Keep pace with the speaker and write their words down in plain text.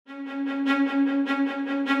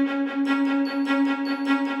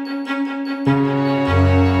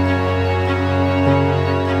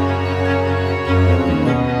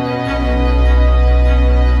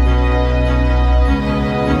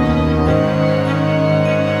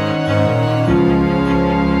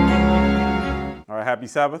Happy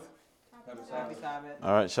Sabbath. Happy Sabbath.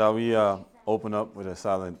 All right, shall we open up with a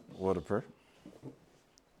silent word of prayer?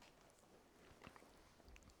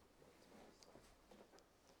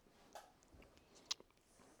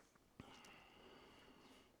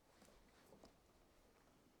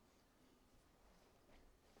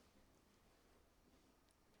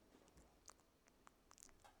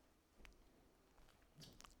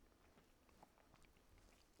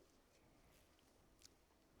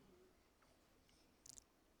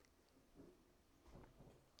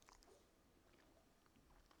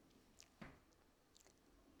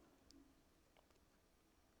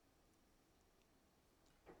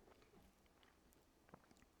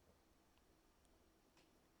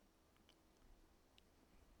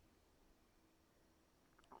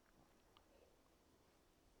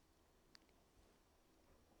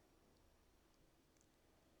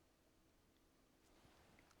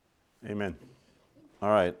 Amen. All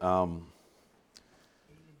right.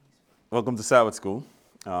 Welcome to Sabbath School.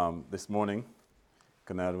 This morning,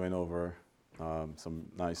 Kanad went over some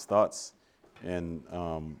nice thoughts. And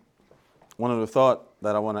one of the thoughts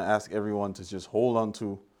that I want to ask everyone to just hold on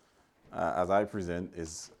to as I present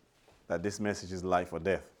is that this message is life or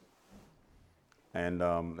death. And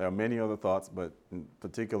there are many other thoughts, but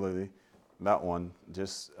particularly that one,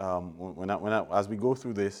 just as we go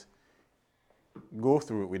through this, go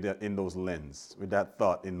through it with that, in those lens, with that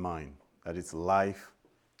thought in mind, that it's life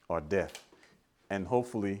or death. And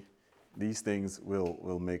hopefully these things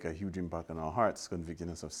will make a huge impact on our hearts, convicting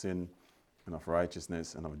us of sin and of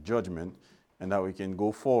righteousness and of judgment, and that we can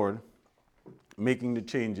go forward making the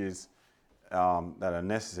changes that are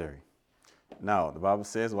necessary. Now, the Bible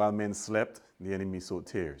says, while men slept, the enemy sowed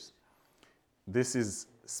tares. This is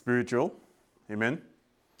spiritual, amen?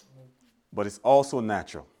 But it's also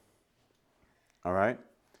natural. All right?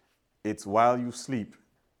 It's while you sleep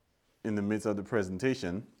in the midst of the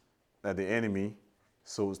presentation that the enemy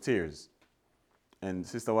sows tares. And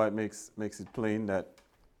Sister White makes it plain that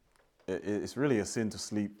it's really a sin to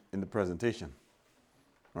sleep in the presentation.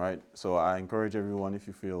 All right? So I encourage everyone, if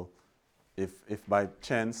you feel, if by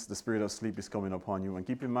chance the spirit of sleep is coming upon you, and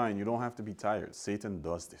keep in mind, you don't have to be tired. Satan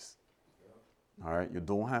does this. All right? You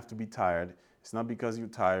don't have to be tired. It's not because you're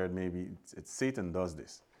tired, maybe. It's Satan does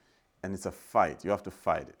this. And it's a fight. You have to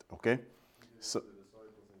fight it, okay? So,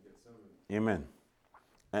 amen.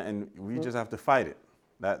 And we just have to fight it.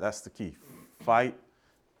 That's the key. Fight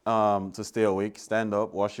to stay awake. Stand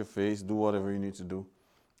up, wash your face, do whatever you need to do,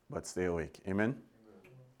 but stay awake. Amen?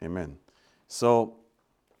 Amen. So,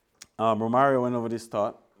 Romario went over this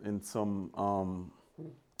thought in some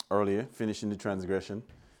earlier, finishing the transgression.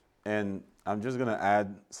 And I'm just going to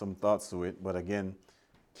add some thoughts to it. But again,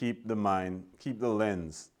 keep the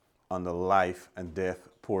lens on the life and death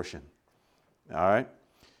portion. All right?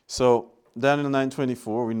 So, down in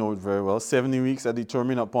 924, we know it very well. 70 weeks are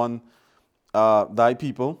determined upon thy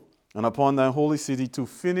people and upon thy holy city to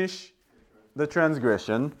finish the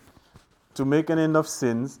transgression, to make an end of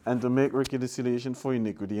sins, and to make reconciliation for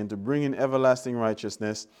iniquity, and to bring in everlasting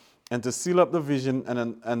righteousness, and to seal up the vision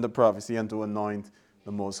and the prophecy, and to anoint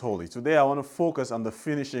the most holy. Today, I want to focus on the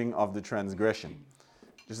finishing of the transgression.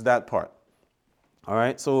 Just that part. All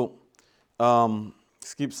right? So,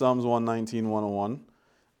 skip Psalms 119, 101.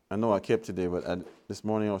 I know I kept it there, but this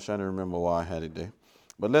morning I was trying to remember why I had it there.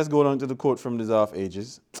 But let's go down to the quote from Desire of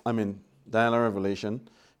Ages. Daniel Revelation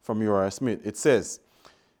from Uriah Smith. It says,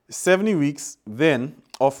 70 weeks then,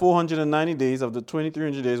 or 490 days of the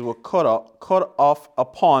 2300 days were cut off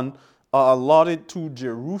upon, allotted to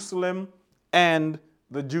Jerusalem and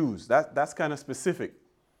the Jews. That's kind of specific,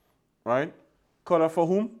 right? Cut off for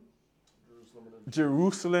whom?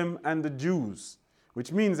 Jerusalem and the Jews,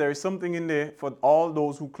 which means there is something in there for all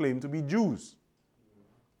those who claim to be Jews,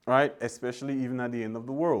 right? Especially even at the end of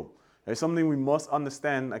the world. There's something we must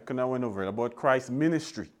understand, I went over it, about Christ's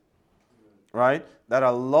ministry, right? That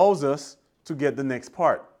allows us to get the next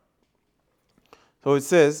part. So it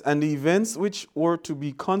says, and the events which were to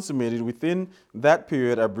be consummated within that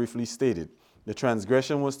period are briefly stated. The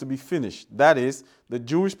transgression was to be finished. That is, the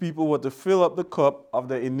Jewish people were to fill up the cup of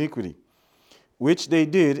their iniquity, which they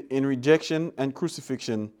did in rejection and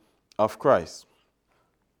crucifixion of Christ.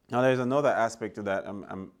 Now, there's another aspect to that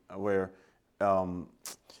where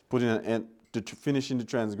putting an end to finishing the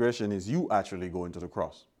transgression is you actually going to the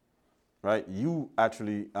cross, right? You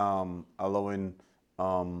actually allowing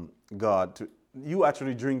God to, you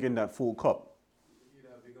actually drinking that full cup. You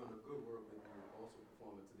have begun a good work and you also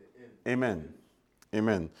perform it to the end. Amen.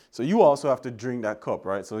 Amen. So you also have to drink that cup,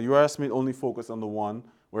 right? So Uriah Smith only focused on the one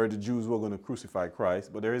where the Jews were going to crucify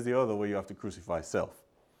Christ, but there is the other way you have to crucify self.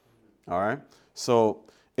 All right? So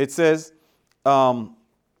it says,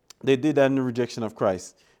 they did that in the rejection of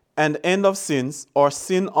Christ. And the end of sins, or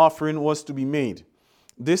sin offering, was to be made.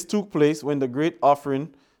 This took place when the great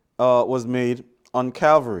offering was made on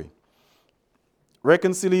Calvary.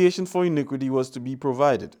 Reconciliation for iniquity was to be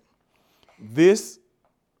provided. This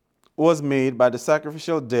was made by the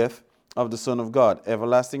sacrificial death of the Son of God.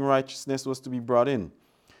 Everlasting righteousness was to be brought in.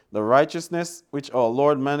 The righteousness which our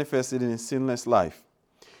Lord manifested in his sinless life.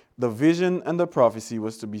 The vision and the prophecy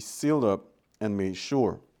was to be sealed up and made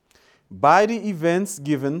sure. By the events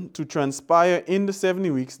given to transpire in the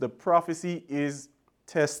 70 weeks, the prophecy is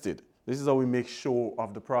tested. This is how we make sure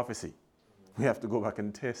of the prophecy. We have to go back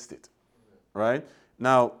and test it. Right?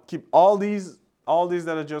 Now, keep all these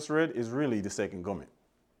that I just read is really the second coming.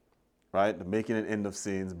 Right? The making an end of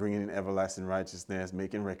sins, bringing in everlasting righteousness,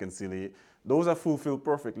 making reconciliation. Those are fulfilled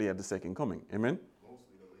perfectly at the second coming. Amen?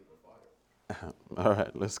 Mostly the lake of fire. All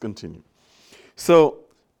right, let's continue. So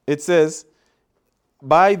it says,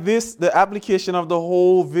 by this, the application of the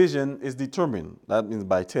whole vision is determined. That means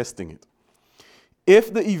by testing it.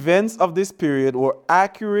 If the events of this period were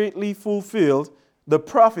accurately fulfilled, the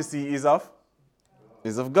prophecy is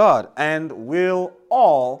of God and will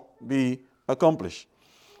all be accomplished.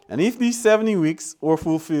 And if these 70 weeks were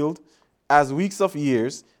fulfilled as weeks of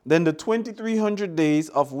years, then the 2300 days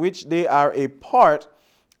of which they are a part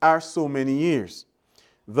are so many years.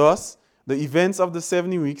 Thus, the events of the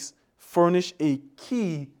 70 weeks furnish a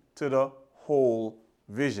key to the whole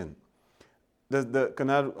vision. Can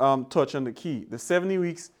I touch on the key? The 70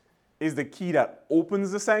 weeks is the key that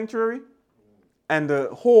opens the sanctuary, and the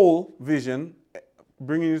whole vision,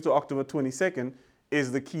 bringing you to October 22nd,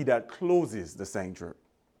 is the key that closes the sanctuary.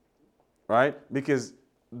 Right? Because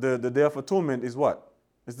the Day of Atonement is what?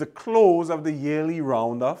 It's the close of the yearly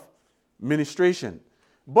round of ministration.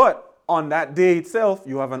 But on that day itself,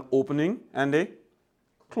 you have an opening and a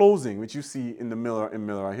closing, which you see in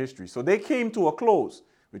Millerite history. So they came to a close,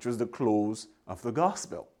 which was the close of the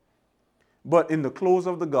gospel. But in the close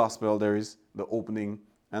of the gospel, there is the opening.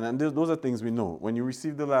 And then those are things we know. When you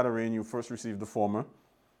receive the latter rain, you first receive the former,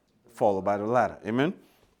 followed by the latter. Amen?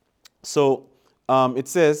 So it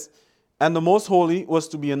says, and the most holy was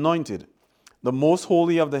to be anointed, the most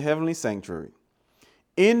holy of the heavenly sanctuary.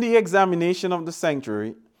 In the examination of the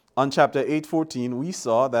sanctuary, on chapter 8:14, we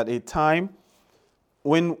saw that a time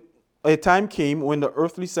came when the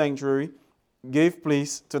earthly sanctuary gave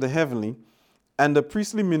place to the heavenly, and the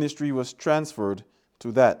priestly ministry was transferred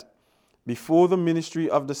to that. Before the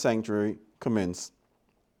ministry of the sanctuary commenced,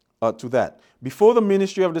 Before the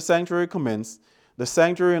ministry of the sanctuary commenced, the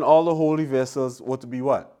sanctuary and all the holy vessels were to be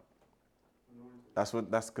what?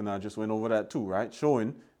 That's Kana just went over that too, right?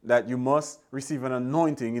 Showing that you must receive an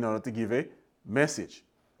anointing in order to give a message.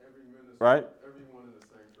 Every minister, right? everyone in the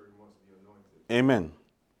sanctuary must be anointed. Amen.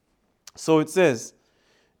 So it says,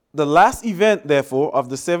 the last event, therefore, of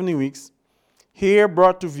the 70 weeks, here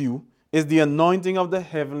brought to view, is the anointing of the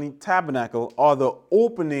heavenly tabernacle, or the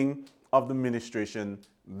opening of the ministration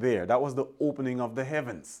there. That was the opening of the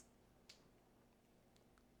heavens.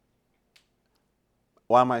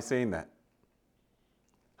 Why am I saying that?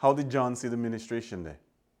 How did John see the ministration there?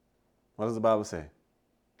 What does the Bible say?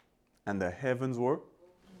 And the heavens were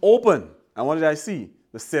open. And what did I see?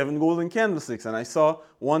 The 7 golden candlesticks. And I saw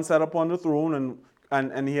one sat upon the throne,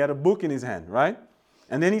 and he had a book in his hand, right?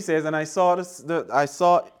 And then he says, and I saw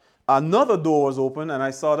another door was open, and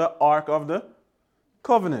I saw the ark of the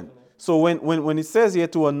covenant. So when it says here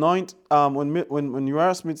to anoint, when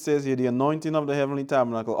Uriah Smith says here the anointing of the heavenly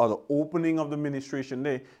tabernacle, or the opening of the ministration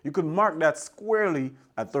day, you could mark that squarely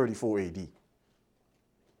at 34 AD.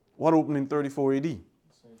 What opened in 34 AD?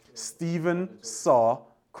 Stephen saw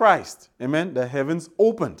Christ. Amen. The heavens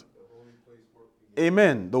opened.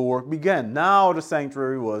 Amen. The work began. Now the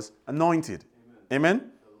sanctuary was anointed.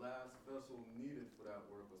 Amen. The last vessel needed for that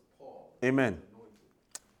work was Paul. Amen.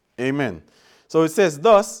 Amen. So it says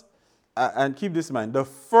thus, and keep this in mind, the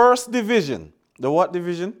first division, the what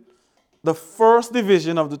division? The first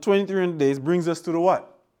division of the 2300 days brings us to the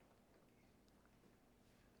what?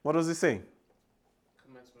 What does it say?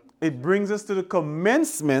 Commencement. It brings us to the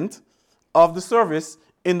commencement of the service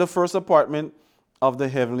in the first apartment of the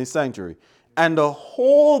heavenly sanctuary. And the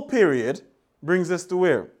whole period brings us to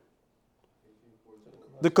where?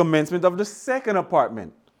 The commencement of the second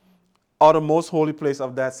apartment, or the most holy place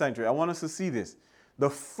of that sanctuary. I want us to see this. The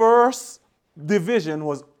first division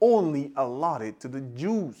was only allotted to the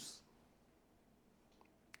Jews.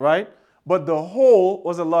 Right? But the whole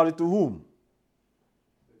was allotted to whom?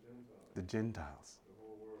 The Gentiles.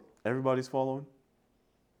 Everybody's following?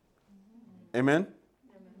 Amen?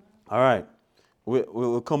 All right.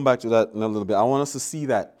 We'll come back to that in a little bit. I want us to see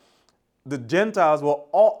that. the Gentiles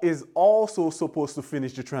is also supposed to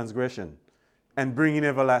finish the transgression and bring in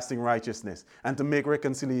everlasting righteousness and to make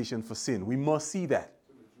reconciliation for sin. We must see that.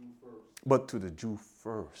 But to the Jew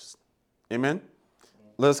first. Amen?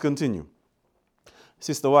 Let's continue.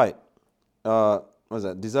 Sister White, what's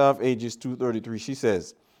that? Desire of Ages 233. She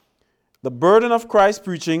says, the burden of Christ's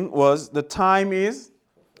preaching was, the time is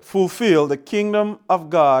fulfilled, the kingdom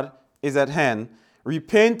of God is at hand.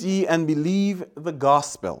 Repent ye and believe the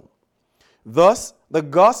gospel. Thus, the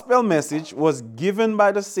gospel message was given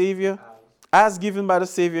by the Savior, as given by the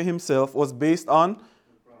Savior himself, was based on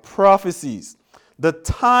prophecies. The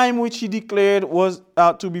time which he declared was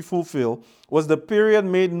to be fulfilled was the period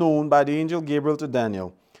made known by the angel Gabriel to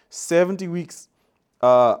Daniel. 70 weeks,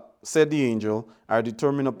 said the angel, are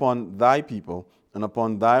determined upon thy people and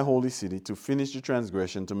upon thy holy city to finish the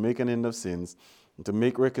transgression, to make an end of sins, and to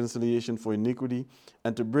make reconciliation for iniquity,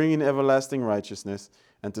 and to bring in everlasting righteousness,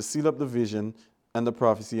 and to seal up the vision and the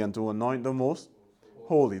prophecy, and to anoint the most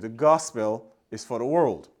holy. The gospel is for the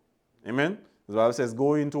world. Amen? The Bible says,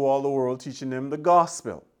 go into all the world, teaching them the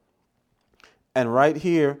gospel. And right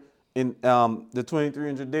here in the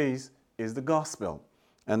 2300 days is the gospel.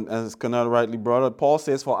 And as Canal rightly brought up, Paul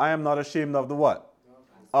says, for I am not ashamed of the what?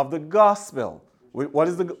 Of the gospel. What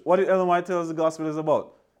did Ellen White tell us the gospel is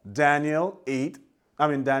about? Daniel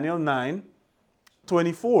 9,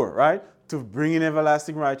 24, right? To bring in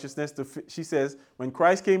everlasting righteousness. She says, when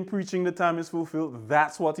Christ came preaching, the time is fulfilled.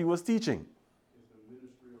 That's what he was teaching.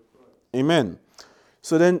 Amen.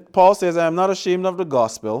 So then Paul says, I am not ashamed of the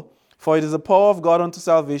gospel, for it is the power of God unto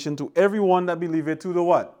salvation to everyone that believeth, to the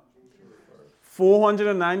what?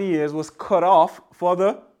 490 years was cut off for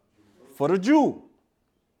the Jew.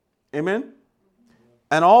 Amen.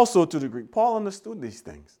 And also to the Greek. Paul understood these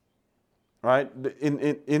things. Right?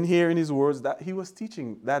 In here in his words, that he was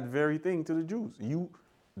teaching that very thing to the Jews.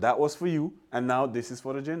 That was for you, and now this is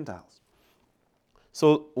for the Gentiles.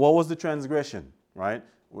 So what was the transgression? Right?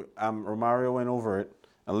 Romario went over it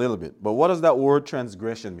a little bit. But what does that word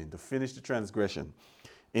transgression mean? To finish the transgression.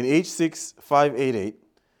 In H6588,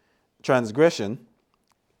 transgression,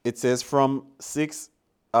 it says from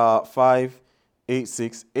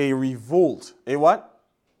 6586, a revolt. A what?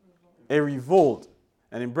 A revolt.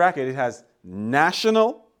 And in bracket, it has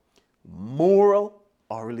national, moral,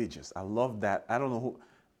 or religious. I love that. I don't know who.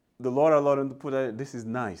 The Lord allowed him to put that. This is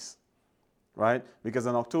nice. Right? Because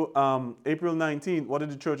on April 19th, what did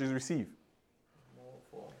the churches receive?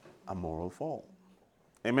 A moral fall.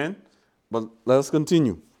 Amen? But let's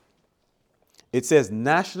continue. It says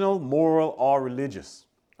national, moral, or religious.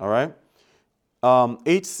 All right?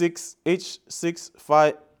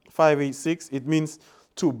 H6586, it means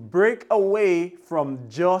to break away from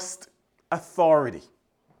just authority.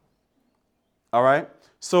 All right?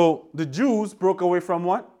 So the Jews broke away from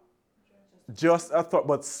what? Just authority.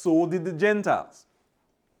 But so did the Gentiles.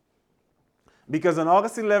 Because on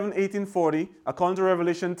August 11, 1840, according to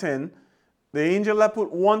Revelation 10, the angel that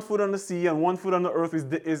put one foot on the sea and one foot on the earth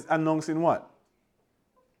is announcing what?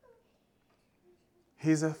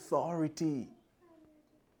 His authority.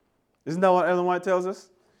 Isn't that what Ellen White tells us?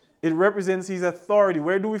 It represents his authority.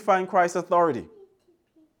 Where do we find Christ's authority?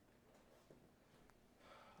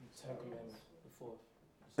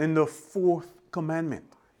 In the fourth commandment.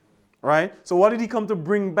 Right? So what did he come to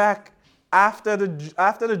bring back after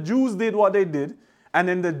the Jews did what they did, and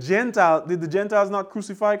then did the Gentiles not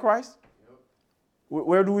crucify Christ? Yep.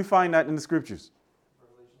 Where do we find that in the scriptures?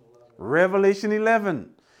 Revelation 11.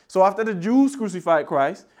 So after the Jews crucified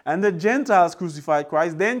Christ and the Gentiles crucified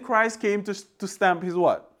Christ, then Christ came to stamp his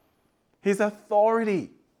what? His authority.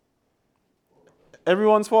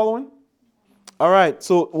 Everyone's following? All right.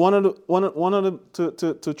 So one of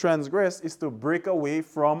the to transgress is to break away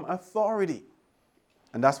from authority.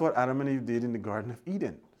 And that's what Adam and Eve did in the Garden of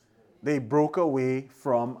Eden. They broke away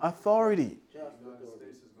from authority.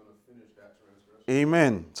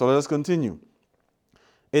 Amen. So let us continue.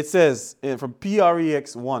 It says from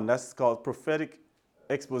PREX 1, that's called Prophetic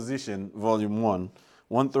Exposition, Volume 1,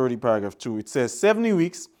 130, paragraph 2. It says 70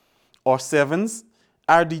 weeks or sevens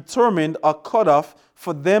are determined or cut off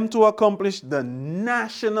for them to accomplish the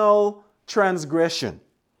national transgression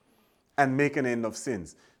and make an end of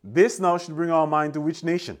sins. This now should bring our mind to which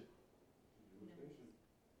nation?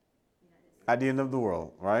 At the end of the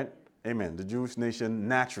world, right? Amen. The Jewish nation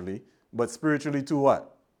naturally, but spiritually to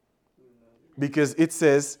what? Because it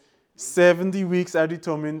says 70 weeks are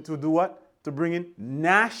determined to do what? To bring in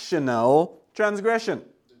national transgression.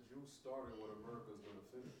 The Jews started what America's going to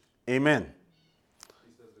finish. Amen.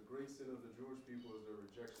 He says the great sin of the Jewish people is the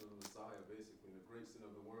rejection of the Messiah, basically. The great sin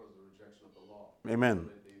of the world is the rejection of the law. Amen.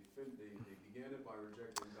 They began it by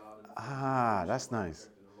rejecting God and Ah, that's nice.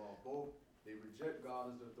 Rejecting the law. Both, they reject God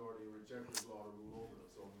as the authority and reject his law to rule over them.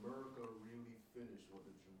 So America really finished what the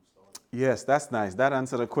Jews started. Yes, that's nice. That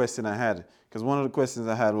answered a question I had. Because one of the questions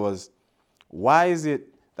I had was, why is it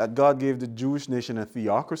that God gave the Jewish nation a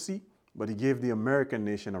theocracy, but he gave the American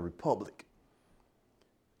nation a republic?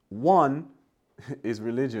 One is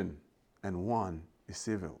religion and one is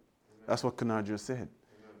civil. That's what Kanad just said.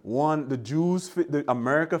 One,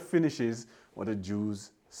 America finishes what the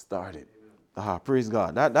Jews started. Praise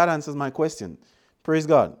God. That answers my question. Praise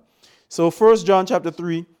God. So 1 John chapter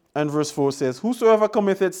 3 and verse 4 says, whosoever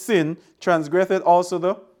committeth sin transgresseth also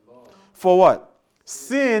the law. For what?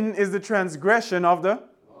 Sin is the transgression of the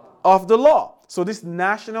law. So this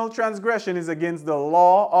national transgression is against the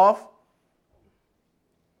law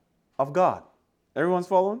of God. Everyone's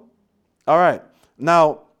following? All right.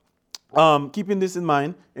 Now, keeping this in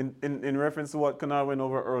mind, in reference to what Kanar went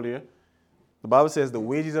over earlier, the Bible says the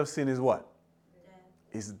wages of sin is what? Death.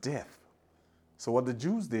 Is death. So what the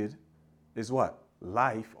Jews did is what?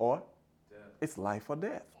 Life or death. It's life or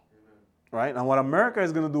death. Amen. Right? And what America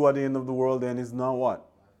is going to do at the end of the world then is not what?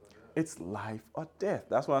 It's life or death.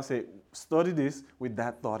 That's why I say study this with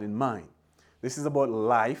that thought in mind. This is about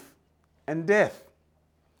life and death.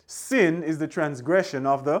 Sin is the transgression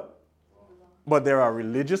of the, but there are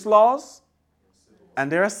religious laws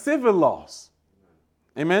and there are civil laws.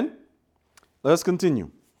 Amen? Let us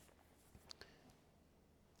continue.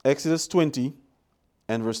 Exodus 20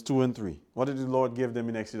 and verse 2 and 3. What did the Lord give them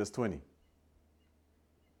in Exodus 20?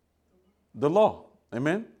 The law.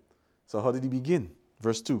 Amen? So how did he begin?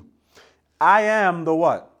 Verse 2. I am the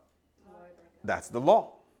what? That's the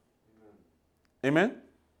law. Amen?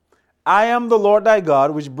 I am the Lord thy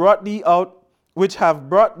God, which have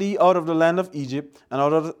brought thee out of the land of Egypt and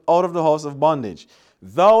out of the house of bondage.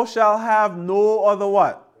 Thou shalt have no other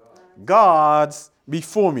what? Gods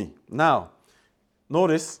before me. Now,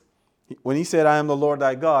 notice, when he said, I am the Lord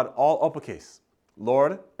thy God, all uppercase.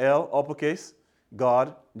 Lord, L, uppercase.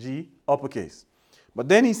 God, G, uppercase. But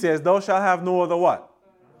then he says, thou shalt have no other what?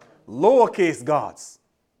 Lowercase gods.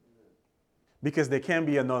 Because there can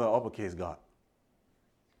be another uppercase God.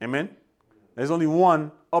 Amen? There's only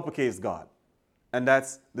one uppercase God. And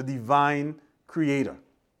that's the divine creator.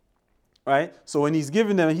 Right? So when he's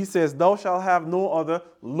giving them, he says, thou shalt have no other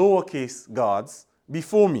lowercase gods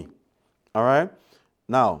before me. All right?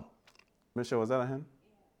 Now, Michelle, was that a hand?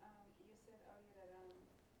 Yeah, you said earlier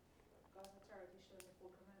that God's authority shows the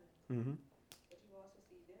full commandment. Mm-hmm. But you also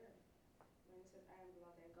see there, when he says, I am the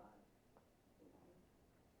Lord thy God.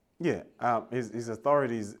 Yeah, his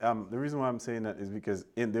authorities, the reason why I'm saying that is because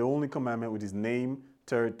in the only commandment with his name,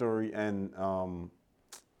 territory, and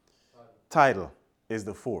title is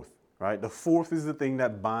the fourth, right? The fourth is the thing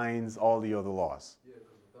that binds all the other laws. Yeah,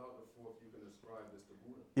 because without the fourth, you can ascribe this to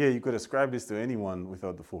Buddha. Yeah, you could ascribe this to anyone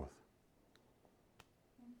without the fourth.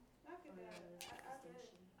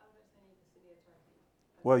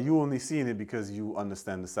 Well, you only seeing it because you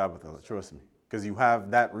understand the Sabbath, trust me. Because you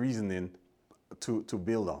have that reasoning to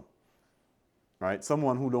build on. Right?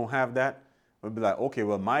 Someone who don't have that would be like, okay,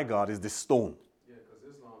 well, my God is this stone. Yeah,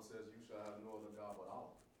 because Islam says you shall have no other God but Allah.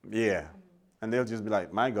 Yeah. And they'll just be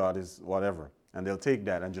like, my God is whatever. And they'll take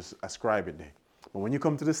that and just ascribe it there. But when you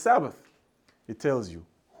come to the Sabbath, it tells you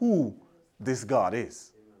who this God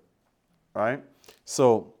is. Right?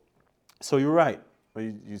 So you're right. But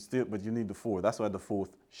you need the fourth. That's why the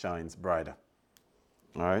fourth shines brighter.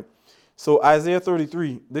 All right. So Isaiah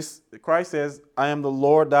 33, Christ says, I am the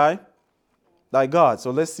Lord thy God.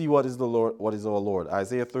 So let's see what is our Lord.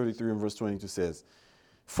 Isaiah 33 and verse 22 says,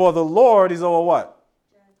 for the Lord is our what?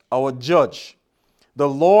 Our judge. The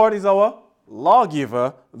Lord is our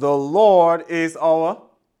lawgiver. The Lord is our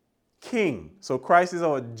king. So Christ is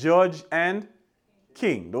our judge and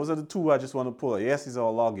king. Those are the two I just want to pull out. Yes, he's our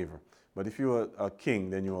lawgiver. But if you're a king,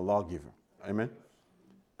 then you're a lawgiver. Amen?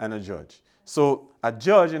 And a judge. So a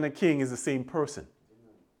judge and a king is the same person.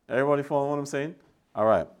 Everybody follow what I'm saying? All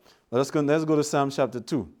right. Let's go to Psalm chapter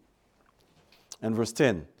 2 and verse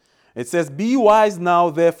 10. It says, be wise now,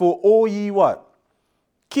 therefore, O ye what?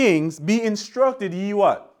 Kings, be instructed, ye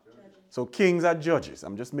what? Judges. So kings are judges.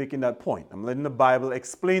 I'm just making that point. I'm letting the Bible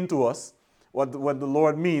explain to us what the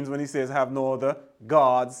Lord means when he says, have no other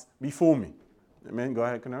gods before me. Amen. Go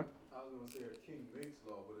ahead, Kanar. I was going to say a king makes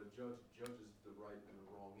law, but a judge judges the right and the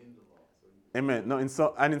wrong in the law. So amen. No,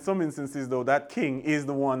 in some instances, though, that king is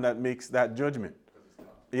the one that makes that judgment.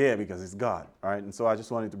 Yeah, because it's God. All right. And so I just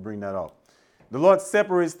wanted to bring that up. The Lord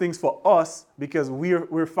separates things for us because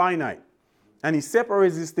we're finite. And he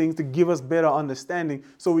separates these things to give us better understanding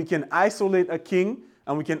so we can isolate a king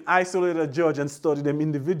and we can isolate a judge and study them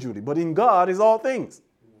individually. But in God is all things.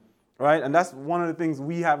 right? And that's one of the things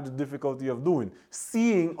we have the difficulty of doing,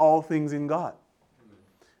 seeing all things in God.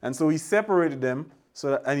 And so he separated them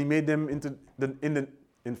and he made them into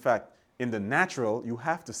in fact, in the natural, you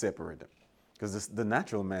have to separate them because the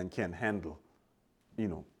natural man can't handle,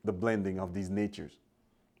 the blending of these natures,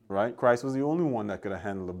 right? Christ was the only one that could have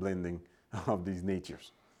handled the blending of these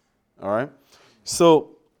natures. All right.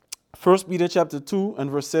 So 1 Peter chapter 2 and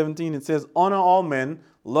verse 17, it says, honor all men,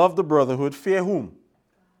 love the brotherhood, fear whom?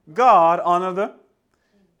 God,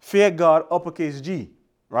 fear God, uppercase G,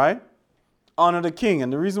 right? Honor the king.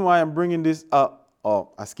 And the reason why I'm bringing this up,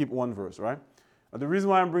 I skipped one verse, right? The reason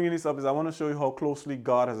why I'm bringing this up is I want to show you how closely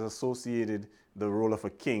God has associated the role of a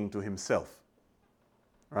king to himself,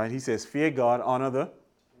 right? He says, fear God, honor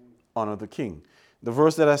the king. The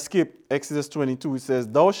verse that I skipped, Exodus 22, it says,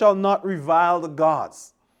 thou shalt not revile the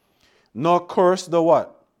gods, nor curse the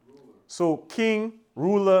what? Ruler. So king,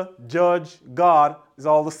 ruler, judge, God is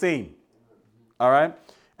all the same. All right?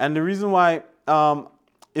 And the reason why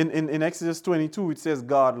in Exodus 22, it says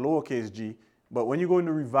God, lowercase g, but when you go in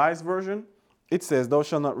the Revised Version, it says, thou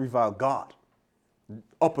shalt not revile God,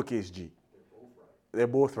 uppercase G. They're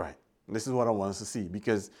both right. And this is what I want us to see,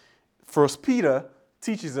 because 1 Peter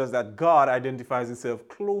teaches us that God identifies himself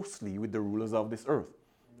closely with the rulers of this earth.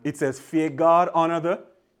 It says, fear God, honor the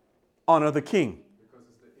king. Because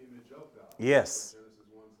it's the image of God. Yes. Genesis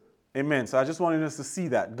 1 says. Amen. So I just wanted us to see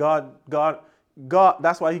that. God,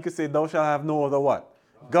 that's why he could say, thou shalt have no other what?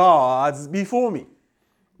 Gods before me.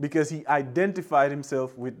 Because he identified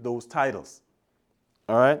himself with those titles.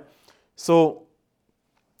 All right. So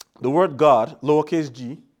the word God, lowercase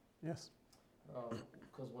g. Yes.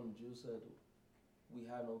 Because when the Jews said, we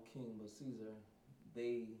have no king but Caesar,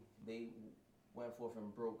 they went forth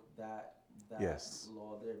and broke that Yes.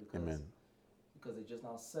 law there because they just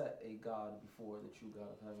now set a God before the true God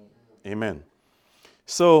of heaven. Amen.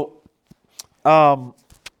 So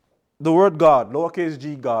the word God, lowercase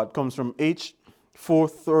g God, comes from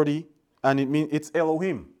H430, and it's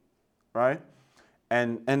Elohim, right?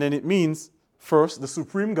 And then it means first the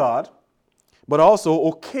supreme God, but also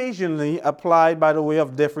occasionally applied by the way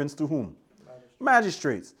of deference to whom?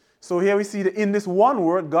 Magistrates. So here we see that in this one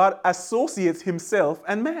word, God associates himself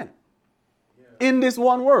and man. Yeah. In this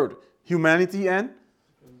one word, humanity and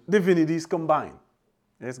divinity is combined.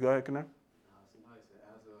 Yes, go ahead, Connor. It's nice. It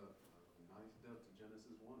adds a nice depth to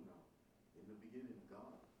Genesis 1 now. In the beginning,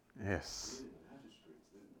 God. Yes. Magistrates.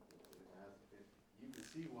 You can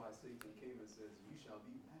see why Satan came and says, you shall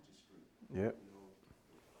be magistrate. Yep.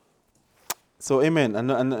 So, amen.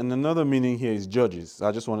 And another meaning here is judges.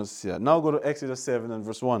 I just want to see that. Now go to Exodus 7 and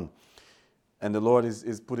verse 1. And the Lord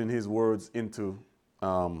is putting his words into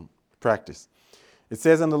practice. It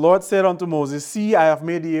says, and the Lord said unto Moses, see, I have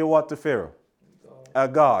made thee a what to Pharaoh? A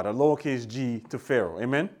God, a lowercase g to Pharaoh.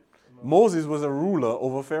 Amen? Moses was a ruler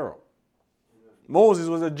over Pharaoh. Moses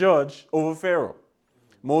was a judge over Pharaoh.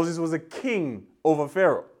 Moses was a king over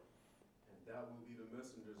Pharaoh. And that will be the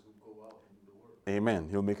messengers who go out and do the work. Amen.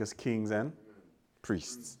 He'll make us kings and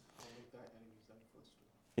priests.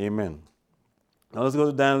 Amen. Now let's go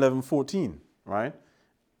to Daniel 11:14, right?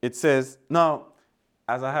 It says, now,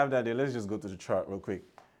 as I have that there, let's just go to the chart real quick.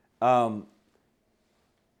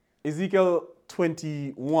 Ezekiel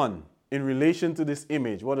 21, in relation to this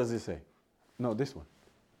image, what does it say? No, this one.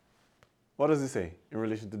 What does it say in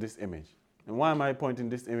relation to this image? And why am I pointing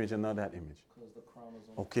this image and not that image? Because the crown is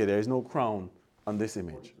on. Okay, there is no crown on this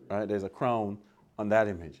image, right? There's a crown on that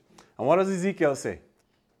image. And what does Ezekiel say?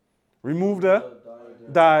 Remove the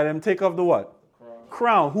diadem, take off the what? The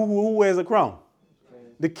crown. Who wears a crown?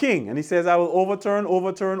 The king. And he says, I will overturn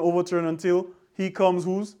until he comes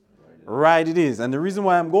whose? Right it is. And the reason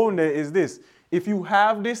why I'm going there is this. If you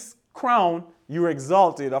have this crown, you're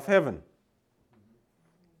exalted of heaven.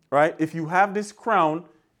 Right? If you have this crown,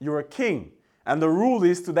 you're a king. And the rule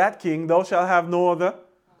is to that king, thou shalt have no other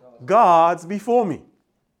gods before me.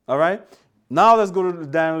 All right? Now let's go to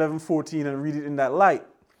Daniel 11:14 and read it in that light.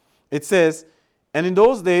 It says, and in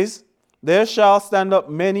those days there shall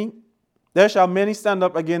many stand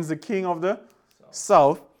up against the king of the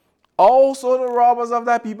south. Also the robbers of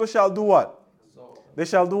that people shall do what? They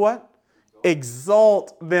shall do what?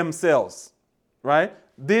 Exalt themselves. Right?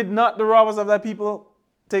 Did not the robbers of that people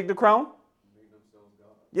take the crown?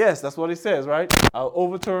 Yes, that's what it says, right? I'll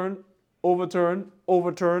overturn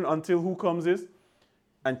until who comes is?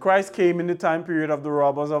 And Christ came in the time period of the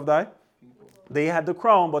robbers of thy. They had the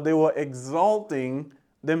crown, but they were exalting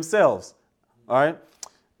themselves. All right?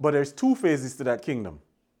 But there's two phases to that kingdom.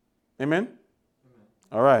 Amen?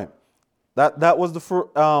 All right. That was the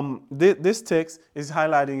first. This text is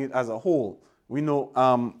highlighting it as a whole. We know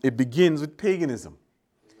it begins with paganism.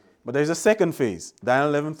 But there's a second phase.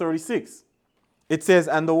 Daniel 11:36. It says,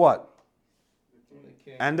 and the what?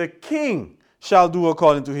 And the king shall do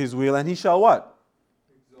according to his will, and he shall what?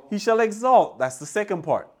 He shall exalt. That's the second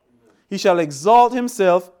part. He shall exalt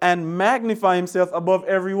himself and magnify himself above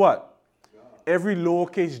every what? Every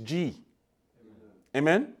lowercase g.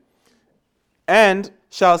 Amen. And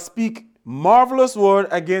shall speak marvelous word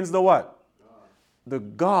against the what? The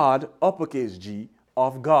God, uppercase G,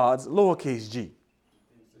 of God's lowercase g.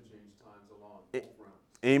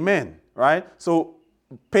 Amen. Right? So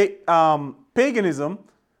paganism,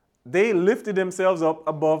 they lifted themselves up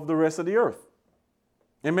above the rest of the earth.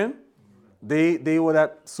 Amen. They were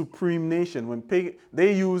that supreme nation. When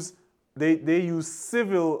they use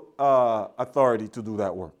civil authority to do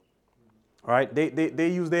that work. All right? They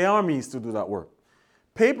use their armies to do that work.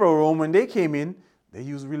 Papal Rome, when they came in, they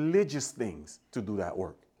used religious things to do that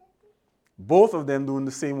work. Both of them doing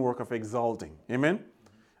the same work of exalting. Amen?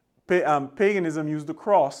 Paganism used the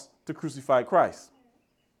cross to crucify Christ.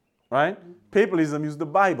 Right? Papalism used the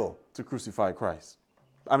Bible to crucify Christ.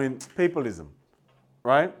 Papalism.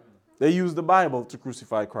 Right? They used the Bible to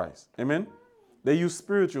crucify Christ. Amen? They used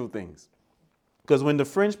spiritual things. Because when the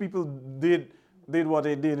French people did what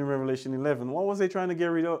they did in Revelation 11, what was they trying to get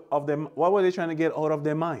rid of them? What were they trying to get out of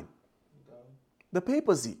their mind? The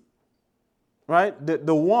papacy. Right?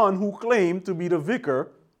 The one who claimed to be the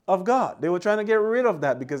vicar of God. They were trying to get rid of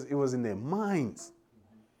that because it was in their minds.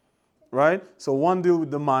 Right? So one deal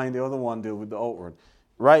with the mind, the other one deal with the outward.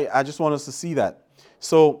 Right? I just want us to see that.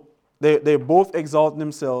 So they both exalt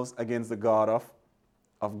themselves against the God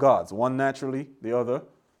of gods. One naturally, the other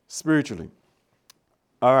spiritually.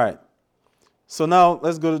 All right. So now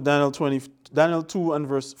let's go to Daniel 2 and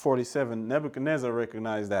verse 47. Nebuchadnezzar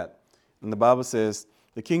recognized that. And the Bible says,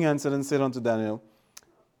 the king answered and said unto Daniel,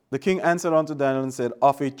 and said,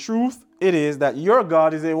 of a truth it is that your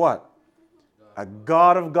God is a what? A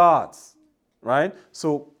God of gods. Right?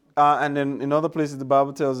 So, and then in other places the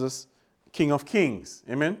Bible tells us King of kings.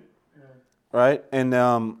 Amen? Yeah. Right?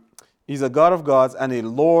 And he's a God of gods and a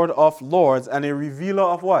Lord of lords and a revealer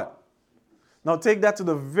of what? Now take that to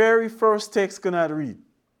the very first text can I read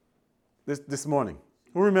this morning.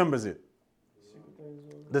 Who remembers it?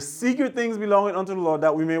 The secret things belonging unto the Lord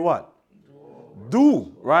that we may what?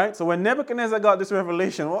 Do. Right? So when Nebuchadnezzar got this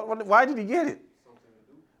revelation, why did he get it?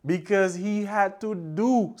 Because he had to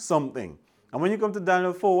do something. And when you come to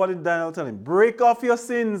Daniel 4, what did Daniel tell him? Break off your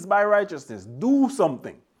sins by righteousness. Do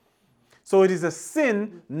something. So it is a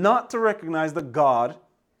sin not to recognize the God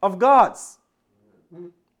of gods.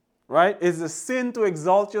 Right? It's a sin to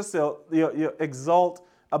exalt yourself, you exalt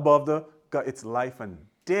above the God. It's life and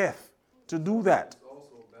death to do that. It's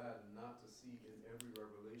also bad not to see in every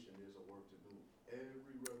revelation there's a work to do. Every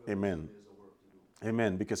revelation Amen. there's a work to do.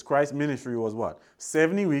 Amen. Because Christ's ministry was what?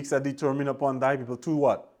 70 weeks are determined upon thy people to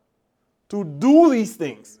what? To do these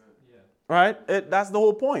things. Yeah. Right? That's the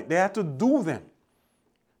whole point. They had to do them.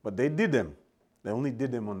 But they did them. They only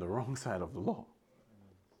did them on the wrong side of the law.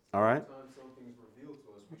 All right?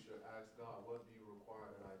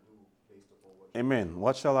 Amen.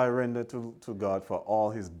 What shall I render to God for all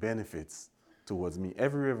his benefits towards me?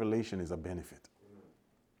 Every revelation is a benefit.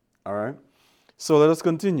 All right. So let us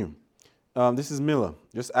continue. This is Miller.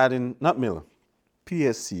 Just adding, not Miller,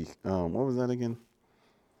 PSC. What was that again?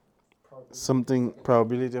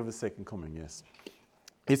 Probability of the second coming, yes.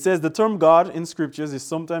 It says the term God in scriptures is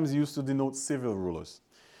sometimes used to denote civil rulers.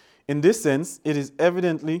 In this sense, it is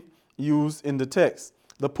evidently used in the text.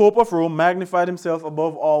 The Pope of Rome magnified himself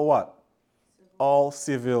above all what? All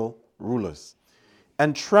civil rulers,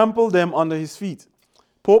 and trampled them under his feet.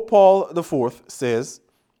 Pope Paul IV says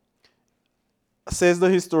the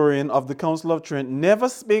historian of the Council of Trent, never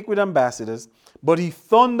spake with ambassadors, but he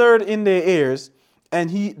thundered in their ears, and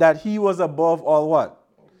he was above all what?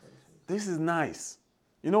 This is nice.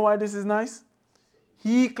 You know why this is nice?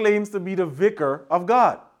 He claims to be the vicar of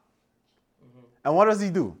God. Mm-hmm. And what does he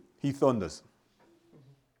do? He thunders.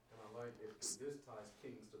 And I like it. This ties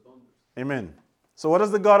kings to thunders. Amen. So what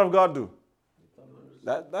does the God of God do?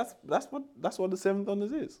 That's what the seven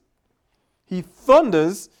thunders is. He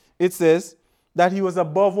thunders, it says, that he was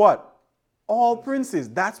above what? All princes.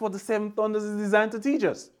 That's what the seven thunders is designed to teach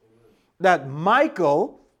us. That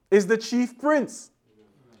Michael is the chief prince.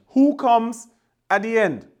 Who comes at the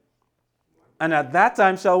end? And at that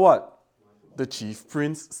time shall what? The chief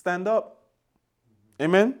prince stand up.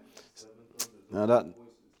 Amen? Now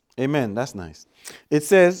amen. That's nice. It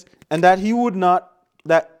says, and that he would not,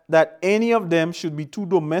 that any of them should be too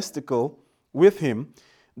domestical with him,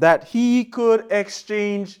 that he could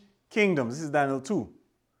exchange kingdoms. This is Daniel 2.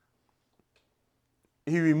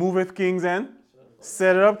 He removeth kings and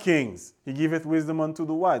Set it up kings. He giveth wisdom unto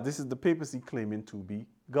the wise. This is the papacy claiming to be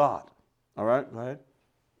God. All right, go ahead.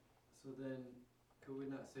 So then, could we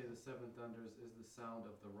not say the seven thunders is the sound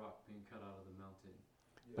of the rock being cut out of the mountain?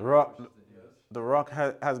 The rock, Versus the image? the rock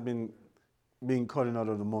has been being cut out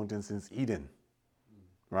of the mountain since Eden,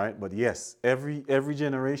 right? But yes, every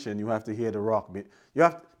generation you have to hear the rock. You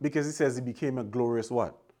have, because it says it became a glorious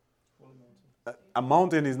what? A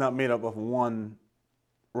mountain is not made up of one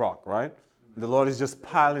rock, right? The Lord is just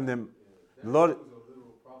piling them. The Lord. It was a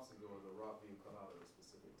literal prophecy though of the rock being cut out at a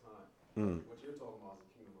specific time. What you're talking about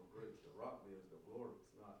is the kingdom of grace. The rock there is the glory.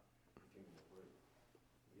 It's not the kingdom of grace.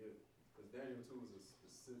 Yeah, because Daniel 2 is a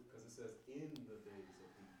specific, because it says in the days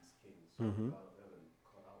of these kings shall the God of heaven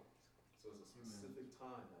cut out. So it's a specific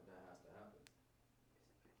time that has to happen.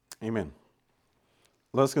 Amen.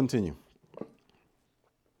 Let's continue.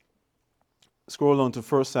 Scroll on to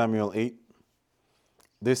 1 Samuel 8.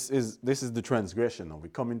 This is the transgression. Now we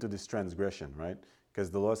come into this transgression, right?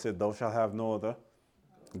 Because the Lord said, "Thou shalt have no other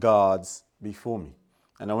gods before me."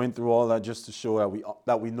 And I went through all that just to show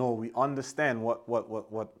that we understand what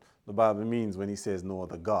the Bible means when He says no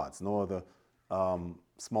other gods, no other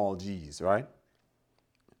small g's, right?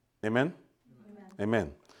 Amen?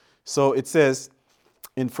 Amen. So it says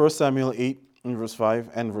in 1 Samuel 8, in verse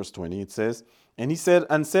 5 and verse 20, it says, "And he said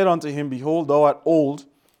unto him, Behold, thou art old,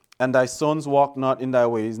 and thy sons walk not in thy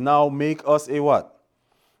ways. Now make us a what?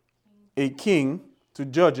 A king to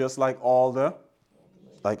judge us like all the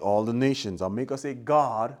nations. Or make us a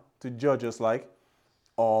God to judge us like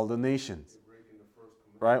all the nations."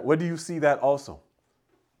 Right? Where do you see that also?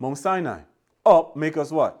 Mount Sinai. Up, make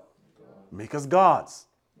us what? Make us gods.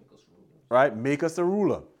 Right? Make us a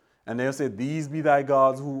ruler. And they'll say, "These be thy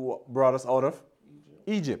gods who brought us out of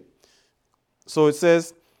Egypt." So it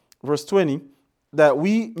says, verse 20, that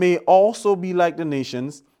we may also be like the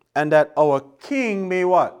nations, and that our king may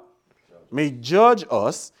what? May judge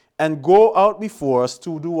us and go out before us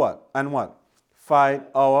to do what? And what? Fight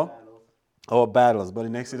our battles. But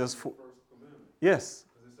in Exodus 4. Yes.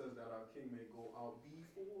 Because it says that our king may go out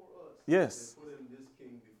before us. Yes. And put in this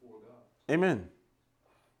king before God. Amen.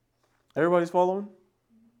 Everybody's following?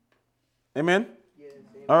 Amen? Yes.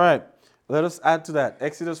 All right. Let us add to that.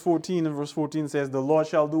 Exodus 14 and verse 14 says, "The Lord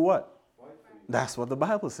shall do what?" That's what the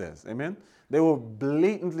Bible says. Amen. They were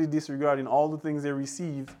blatantly disregarding all the things they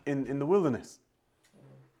received in the wilderness.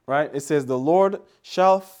 Right? It says, "The Lord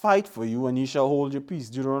shall fight for you, and ye shall hold your peace."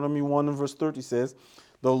 Deuteronomy 1 and verse 30 says,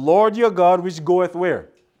 "The Lord your God which goeth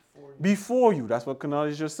where? Before you." That's what Kanal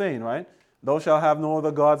is just saying, right? "Thou shalt have no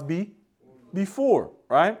other gods before."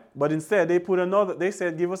 Right? But instead they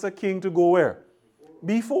said, "Give us a king to go where?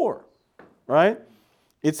 Before." Right?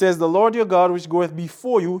 It says, "The Lord your God which goeth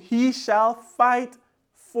before you, He shall fight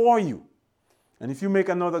for you." And if you make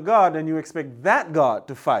another God, then you expect that God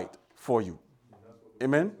to fight for you.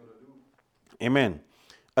 Amen? Amen.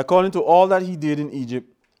 "According to all that He did in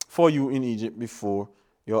Egypt, for you in Egypt before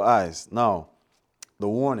your eyes." Now, the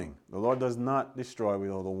warning. The Lord does not destroy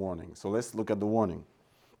without a warning. So let's look at the warning.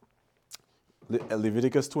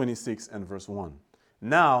 Leviticus 26 and verse 1.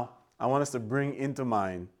 Now, I want us to bring into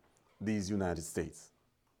mind these United States.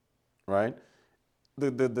 Right?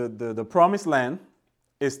 The promised land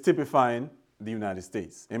is typifying the United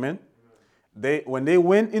States. Amen? When they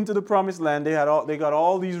went into the promised land, they got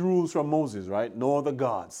all these rules from Moses, right? "No other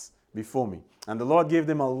gods before me." And the Lord gave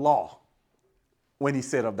them a law when He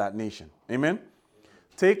set up that nation. Amen?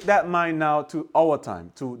 Take that mind now to our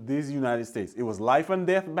time, to these United States. It was life and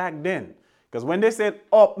death back then. Because when they said,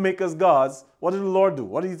 "Up, make us gods," what did the Lord do?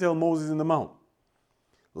 What did He tell Moses in the mount?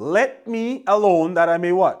 "Let me alone that I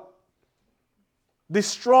may" what?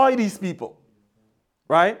 "Destroy these people."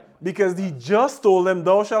 Right? Because He just told them,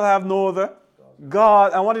 "Thou shalt have no other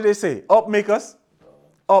God." And what did they say? Up, make us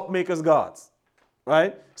gods.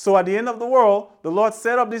 Right? So at the end of the world, the Lord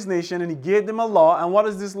set up this nation and He gave them a law. And what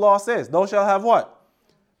does this law say? "Thou shalt have" what?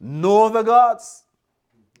 "No other gods."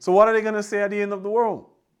 So what are they going to say at the end of the world?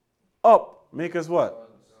 Up, make us what?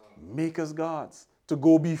 Make us gods. To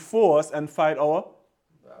go before us and fight our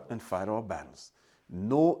battles.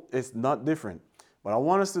 No, it's not different. But I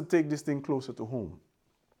want us to take this thing closer to home.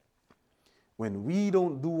 When we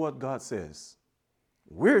don't do what God says,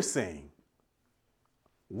 we're saying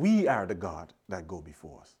we are the God that go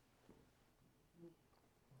before us.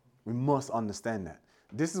 We must understand that.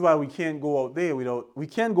 This is why we can't go out there we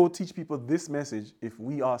can't go teach people this message if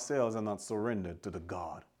we ourselves are not surrendered to the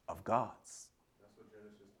God of gods. That's what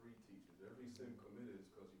Genesis 3 teaches. Every sin committed is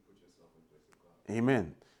because you put yourself in place of God.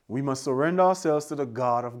 Amen. We must surrender ourselves to the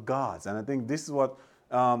God of gods. And I think this is what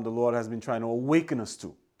the Lord has been trying to awaken us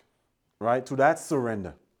to, right? To that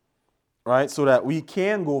surrender. right? So that we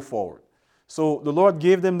can go forward. So the Lord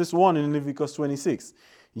gave them this warning in Leviticus 26.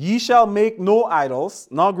 Ye shall make no idols,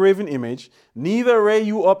 nor graven image, neither rear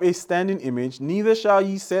you up a standing image, neither shall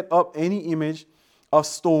ye set up any image of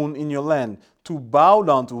stone in your land to bow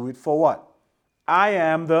down to it for what? I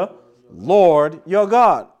am the Lord your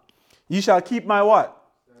God. Ye shall keep my what?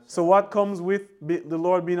 So what comes with the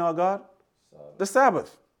Lord being our God? The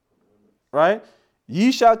Sabbath. Right?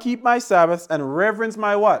 Ye shall keep my Sabbaths and reverence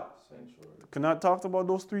my what? Sanctuary. Cannot talk about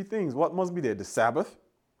those three things. What must be there? The Sabbath,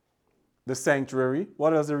 the sanctuary.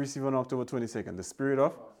 What else they receive on October 22nd? The spirit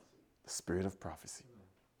of prophecy.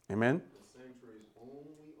 Amen. The sanctuary is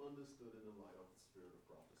only understood in the light of the spirit of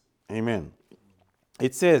prophecy. Amen.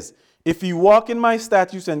 It says, if you walk in my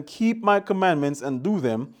statutes and keep my commandments and do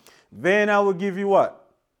them, then I will give you what?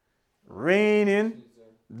 Reign in.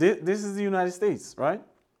 This is the United States, right?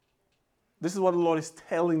 This is what the Lord is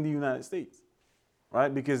telling the United States,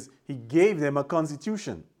 right? Because he gave them a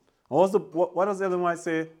constitution. What does Ellen White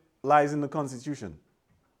say lies in the constitution?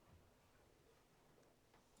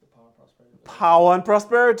 The power and prosperity. Power and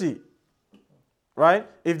prosperity, right?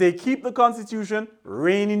 If they keep the constitution,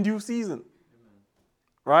 reign in due season,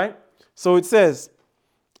 right? So it says,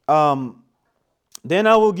 then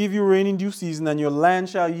I will give you rain in due season, and your land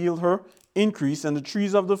shall yield her increase, and the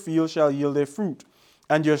trees of the field shall yield their fruit,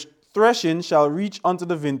 and your threshing shall reach unto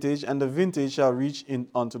the vintage, and the vintage shall reach in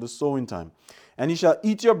unto the sowing time. And ye shall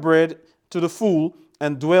eat your bread to the full,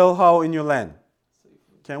 and dwell how in your land? Safely.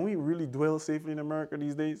 Can we really dwell safely in America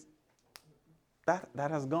these days?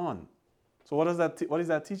 That has gone. So what is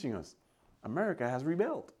that teaching us? America has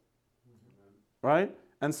rebelled, right?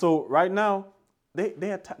 And so right now, they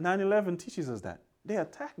 9/11 teaches us that. They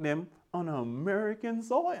attack them on American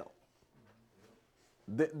soil.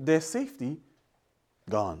 Their safety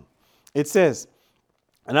gone. It says,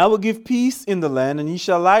 and I will give peace in the land, and ye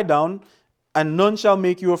shall lie down, and none shall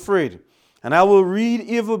make you afraid. And I will read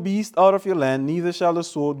evil beasts out of your land, neither shall the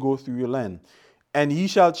sword go through your land. And ye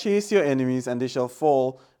shall chase your enemies, and they shall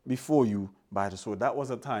fall before you by the sword. That was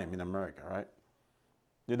a time in America, right?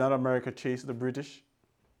 Did not America chase the British?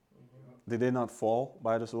 Did they not fall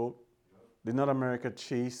by the sword? Did not America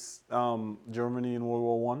chase Germany in World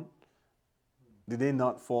War I? Did they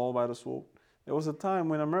not fall by the sword? There was a time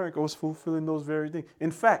when America was fulfilling those very things.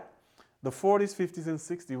 In fact, the 40s, 50s, and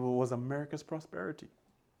 60s was America's prosperity.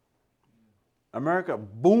 America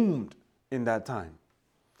boomed in that time.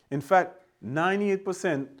 In fact,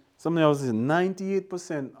 98%, something else is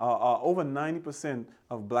 98%, over 90%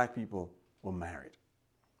 of black people were married.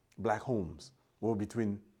 Black homes were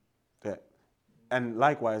between that. And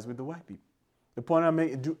likewise with the white people. The point I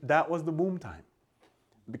make, that was the boom time.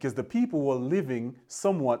 Because the people were living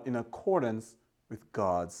somewhat in accordance with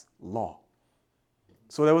God's law.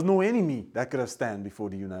 So there was no enemy that could have stand before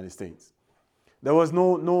the United States. There was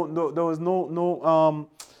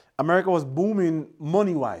America was booming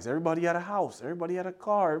money-wise. Everybody had a house. Everybody had a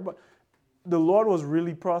car. The Lord was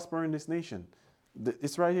really prospering this nation.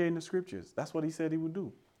 It's right here in the scriptures. That's what he said he would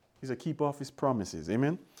do. He's a keeper of his promises.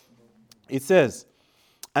 Amen? It says,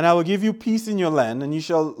 and I will give you peace in your land, and you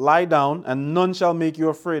shall lie down, and none shall make you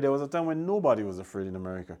afraid. There was a time when nobody was afraid in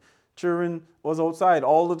America. Children was outside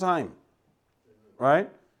all the time. Right?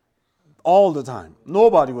 All the time.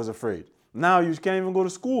 Nobody was afraid. Now you can't even go to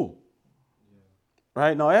school.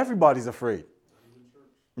 Right? Now everybody's afraid.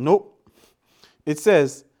 Nope. It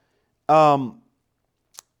says, verse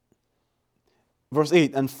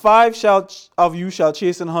 8, and 5 of you shall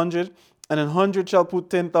chase 100, and 100 shall put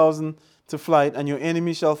 10,000 to flight, and your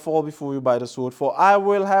enemy shall fall before you by the sword. For I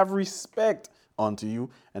will have respect unto you,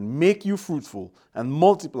 and make you fruitful, and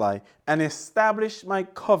multiply, and establish my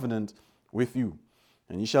covenant with you.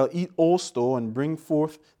 And ye shall eat old store, and bring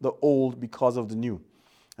forth the old because of the new.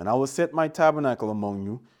 And I will set my tabernacle among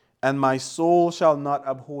you, and my soul shall not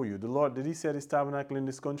abhor you. The Lord, did he set his tabernacle in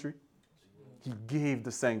this country? He gave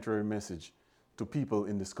the sanctuary message to people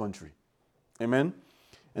in this country. Amen?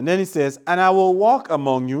 And then he says, and I will walk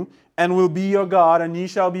among you, and will be your God, and ye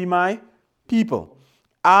shall be my people.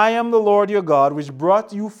 I am the Lord your God, which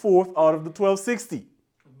brought you forth out of the 1260.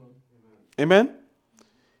 Amen?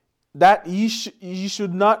 That ye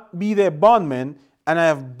should not be their bondmen, and I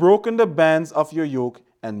have broken the bands of your yoke,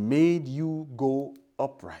 and made you go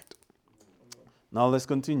upright. Now let's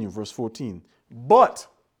continue, verse 14. But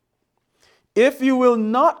if you will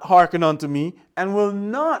not hearken unto me, and will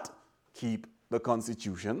not keep the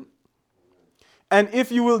constitution, and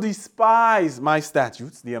if you will despise my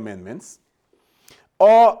statutes, the amendments,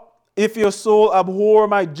 or if your soul abhor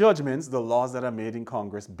my judgments, the laws that are made in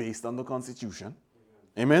Congress based on the Constitution,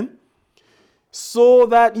 amen, so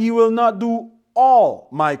that ye will not do all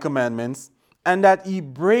my commandments, and that ye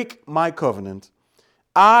break my covenant,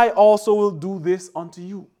 I also will do this unto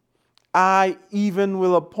you. I even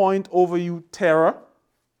will appoint over you terror,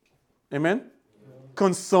 amen,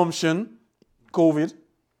 consumption, COVID,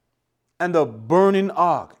 and the burning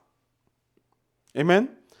ark. Amen.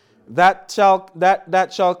 That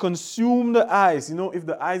shall consume the eyes. You know, if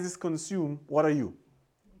the eyes is consumed, what are you?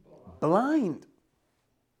 Blind.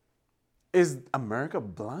 Is America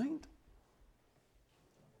blind?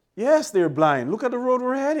 Yes, they're blind. Look at the road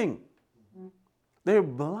we're heading. They're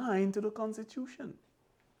blind to the Constitution.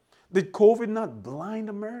 Did COVID not blind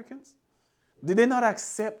Americans? Did they not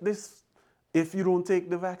accept this? If you don't take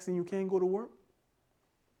the vaccine, you can't go to work?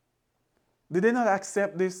 Did they not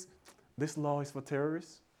accept this? This law is for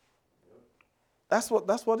terrorists? That's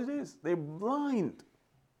what it is. They're blind.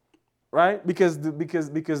 Right? Because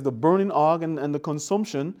the burning ark and the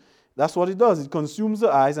consumption, that's what it does. It consumes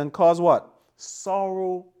the eyes and cause what?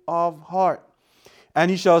 Sorrow of heart.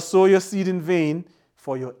 And ye shall sow your seed in vain,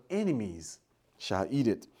 for your enemies shall eat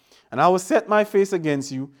it. And I will set my face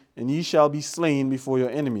against you, and ye shall be slain before your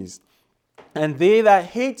enemies. And they that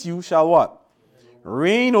hate you shall what?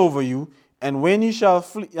 Reign over you, and when ye shall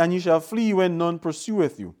flee when none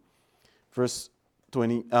pursueth you. Verse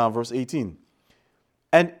 18.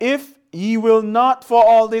 And if ye will not for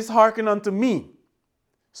all this hearken unto me.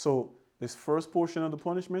 So this first portion of the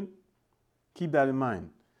punishment, keep that in mind.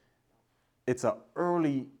 It's a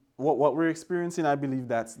early, what we're experiencing, I believe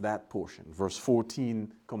that's that portion. Verse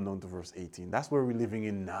 14 come down to verse 18. That's where we're living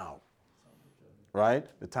in now. Right?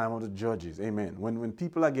 The time of the judges. Amen. When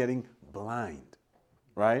people are getting blind.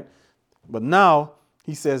 Right? But now,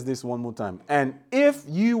 he says this one more time. And if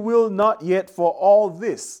you will not yet for all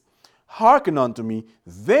this hearken unto me,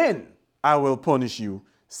 then I will punish you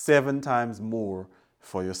 7 times more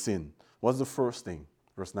for your sin. What's the first thing?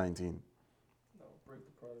 Verse 19.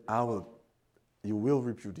 You will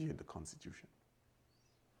repudiate the Constitution.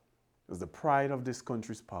 Because the pride of this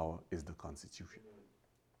country's power is the Constitution.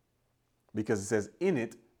 Because it says in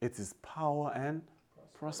it is power and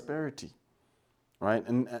prosperity. Right?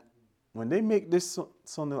 And when they make this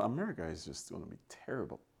son of America, is just going to be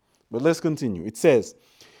terrible. But let's continue. It says,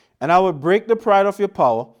 and I will break the pride of your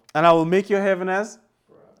power, and I will make your heaven as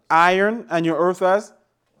iron, and your earth as,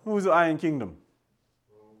 who is the iron kingdom?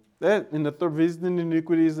 That in the third, visiting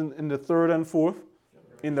iniquities in the third and fourth,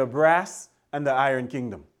 in the brass and the iron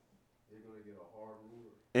kingdom. They're going to get a hard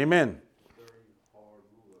ruler. Amen. Very hard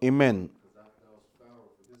ruler. Amen. Because that was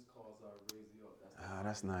Pharaoh. For this cause I raise you up.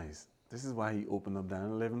 That's nice. This is why he opened up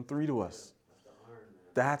Daniel 11:3 to us.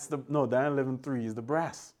 That's the iron man. Daniel 11:3 is the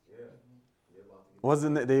brass. Yeah.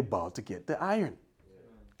 Wasn't it they about to get the iron?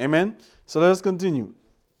 Yeah. Amen. So let us continue.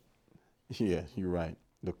 Yeah, you're right.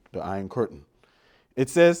 The iron curtain. It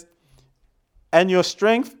says, and your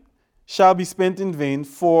strength shall be spent in vain,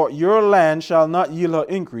 for your land shall not yield her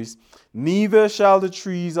increase, neither shall the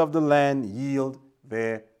trees of the land yield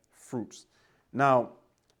their fruits. Now,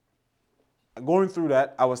 going through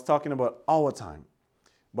that, I was talking about our time.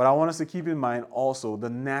 But I want us to keep in mind also the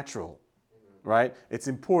natural, right? It's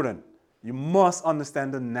important. You must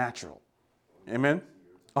understand the natural. Amen?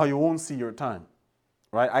 Or you won't see your time,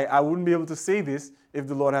 right? I wouldn't be able to say this if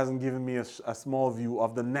the Lord hasn't given me a small view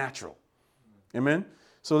of the natural. Amen?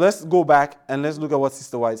 So let's go back and let's look at what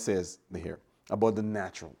Sister White says here about the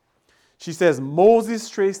natural. She says, Moses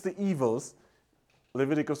traced the evils.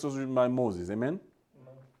 Leviticus was written by Moses. Amen?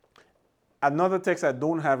 Another text I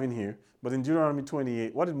don't have in here, but in Deuteronomy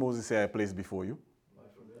 28, what did Moses say I placed before you?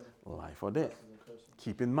 Life or death.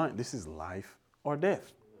 Keep in mind, this is life or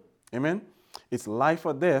death. Amen? It's life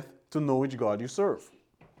or death to know which God you serve.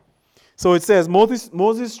 So it says,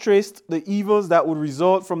 Moses traced the evils that would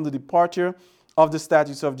result from the departure of the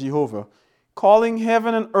statutes of Jehovah. Calling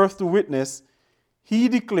heaven and earth to witness, he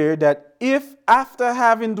declared that if after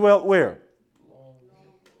having dwelt where?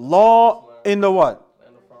 Long in the what?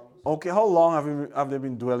 Okay, how long have they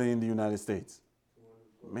been dwelling in the United States?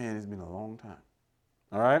 Man, it's been a long time.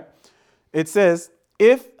 All right? It says,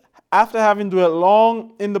 if after having dwelt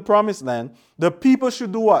long in the promised land, the people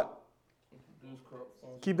should do what?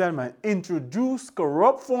 Keep that in mind. Introduce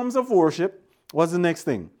corrupt forms of worship. What's the next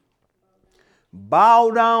thing?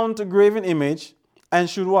 Bow down to graven image and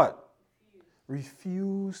should what?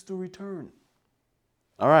 Refuse to return.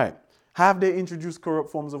 All right. Have they introduced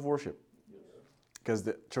corrupt forms of worship? Because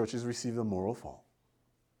the churches received a moral fall.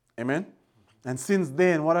 Amen? And since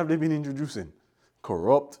then, what have they been introducing?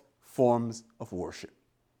 Corrupt forms of worship.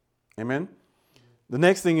 Amen? The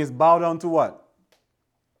next thing is bow down to what?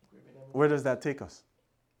 Where does that take us?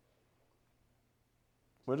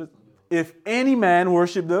 If any man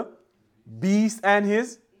worship the beast and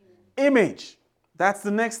his image. That's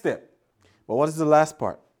the next step. But what is the last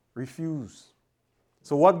part? Refuse.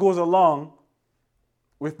 So what goes along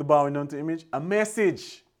with the bowing down to image? A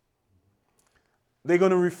message. They're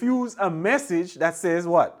going to refuse a message that says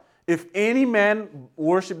what? If any man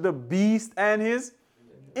worship the beast and his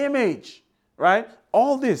image. Right?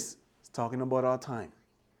 All this is talking about our time.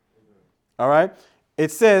 All right?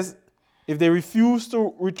 It says, if they refuse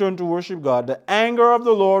to return to worship God, the anger of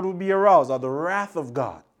the Lord will be aroused, or the wrath of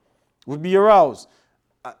God would be aroused.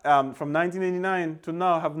 From 1989 to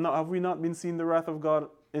now, have we not been seeing the wrath of God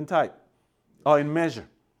in type or in measure?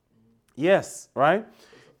 Yes, right?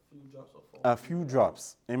 A few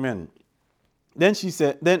drops. Amen. Then she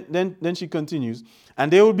said, then she continues,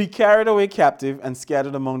 and they will be carried away captive and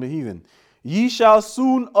scattered among the heathen. Ye shall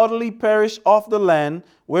soon utterly perish off the land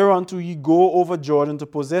whereunto ye go over Jordan to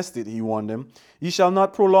possess it, he warned them. Ye shall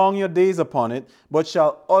not prolong your days upon it, but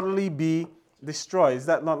shall utterly be destroyed. Is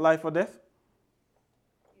that not life or death?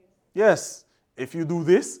 Yes. If you do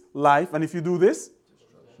this, life, and if you do this,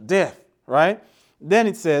 death. Right? Then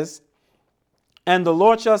it says, and the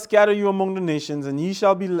Lord shall scatter you among the nations, and ye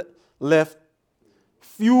shall be left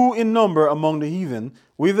few in number among the heathen,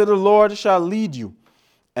 whither the Lord shall lead you.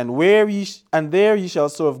 And there ye shall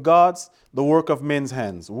serve gods, the work of men's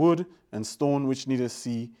hands, wood and stone, which neither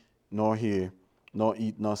see, nor hear, nor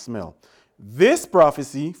eat, nor smell. This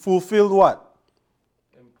prophecy fulfilled what?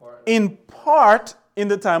 In part in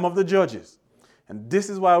the time of the judges. And this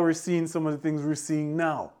is why we're seeing some of the things we're seeing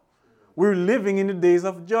now. We're living in the days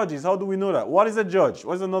of judges. How do we know that? What is a judge?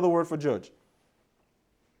 What is another word for judge?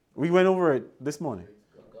 We went over it this morning.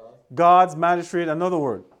 God's magistrate, another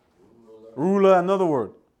word. Ruler, another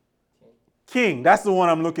word. King, that's the one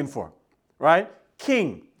I'm looking for. Right?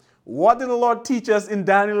 King. What did the Lord teach us in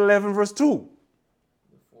Daniel 11 verse 2?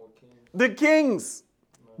 The kings.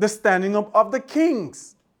 The standing up of the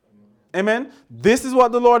kings. Amen. This is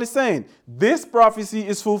what the Lord is saying. This prophecy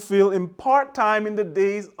is fulfilled in part time in the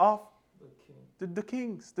days of the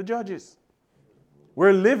kings, the judges.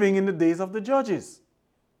 We're living in the days of the judges.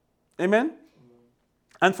 Amen.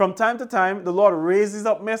 And from time to time, the Lord raises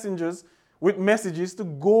up messengers with messages to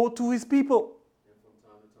go to his people. And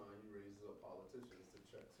from time to time, he raises up politicians to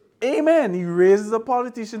check certain. Amen. He raises up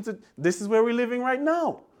politicians to. This is where we're living right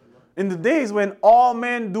now. In the days when all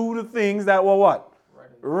men do the things that were what?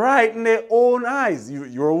 Right in their own eyes.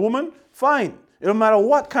 You're a woman? Fine. It don't matter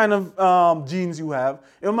what kind of genes you have.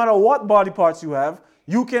 It don't matter what body parts you have.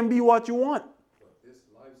 You can be what you want. But this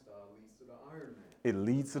lifestyle leads to the Iron Man. It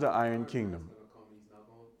leads to the Iron Kingdom. He's not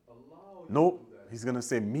going to allow you Nope. to do that. He's going to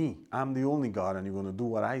say, me, I'm the only God, and you're going to do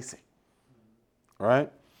what I say. All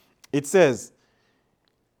right? It says,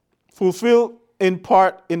 fulfill in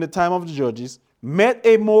part in the time of the judges, met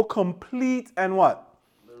a more complete and what?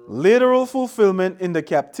 Literal fulfillment in the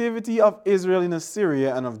captivity of Israel in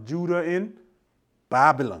Assyria and of Judah in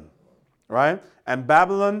Babylon. Right? And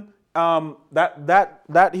Babylon,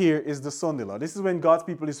 that here is the Sunday law. This is when God's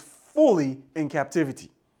people is fully in captivity.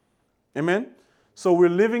 Amen? So we're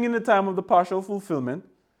living in the time of the partial fulfillment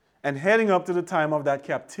and heading up to the time of that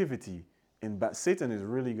captivity. Satan is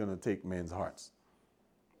really going to take men's hearts.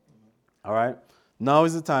 All right? Now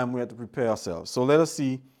is the time we have to prepare ourselves. So let us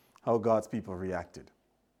see how God's people reacted.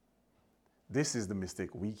 This is the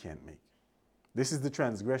mistake we can't make. This is the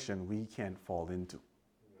transgression we can't fall into.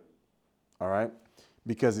 All right?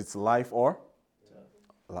 Because it's life or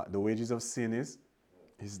the wages of sin is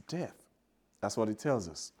death. That's what it tells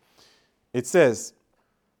us. It says,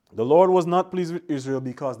 the Lord was not pleased with Israel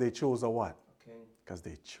because they chose a what? Because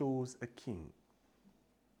they chose a king.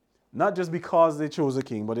 Not just because they chose a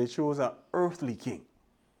king, but they chose an earthly king.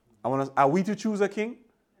 Are we to choose a king?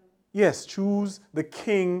 Yes, choose the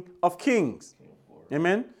King of Kings.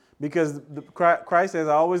 Amen? Because Christ says,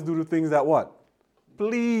 I always do the things that what?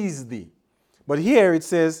 Please thee. But here it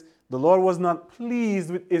says, the Lord was not pleased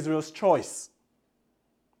with Israel's choice.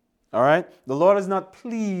 All right? The Lord is not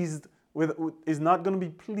pleased is not going to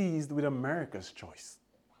be pleased with America's choice.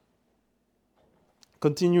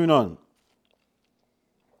 Continuing on.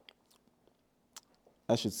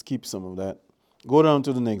 I should skip some of that. Go down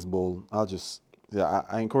to the next bowl.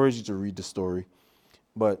 I encourage you to read the story.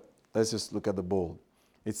 But let's just look at the bowl.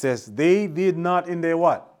 It says, they did not in their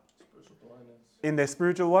what? In their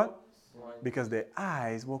spiritual what? Because their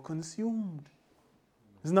eyes were consumed.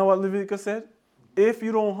 Isn't that what Leviticus said? If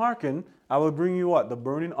you don't hearken, I will bring you what? The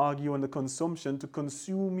burning ague and the consumption to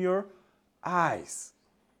consume your eyes.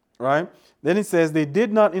 Right? Then it says, they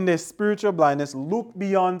did not in their spiritual blindness look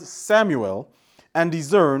beyond Samuel and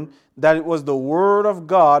discern that it was the word of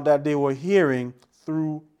God that they were hearing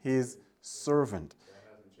through his servant. That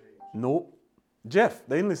hasn't changed. Nope. Jeff.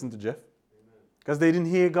 They didn't listen to Jeff. Because they didn't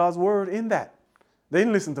hear God's word in that. They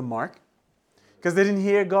didn't listen to Mark. Because they didn't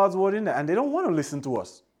hear God's word in that. And they don't want to listen to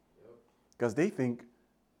us. Because they think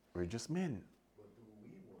we're just men. But do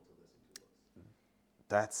we want to listen to us?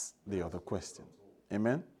 That's the other question.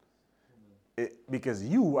 Amen? Because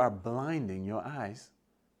you are blinding your eyes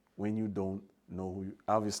when you don't know who you,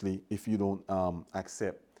 obviously, if you don't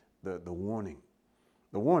accept the warning.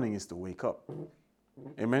 The warning is to wake up.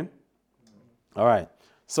 Amen? All right.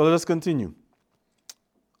 So let us continue.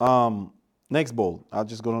 Next bold. I'll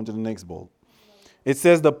just go on to the next bold. It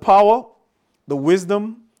says the power, the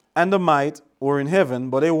wisdom, and the might were in heaven,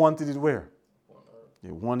 but they wanted it where?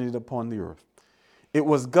 They wanted it upon the earth. It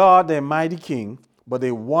was God, their mighty king, but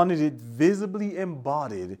they wanted it visibly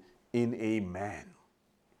embodied in a man.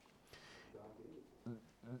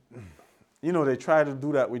 You know, they try to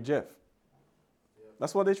do that with Jeff.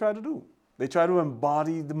 That's what they try to do. They try to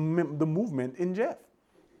embody the movement in Jeff.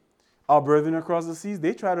 Our brethren across the seas,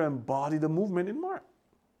 they try to embody the movement in Mark.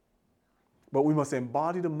 But we must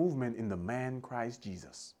embody the movement in the man Christ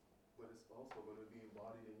Jesus. But it's also going to be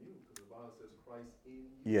embodied in you, because the Bible says Christ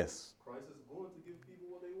in you. Yes. Christ is going to give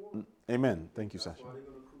people what they want. Amen. Thank you, That's Sasha. why they're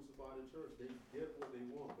going to crucify the church. They get what they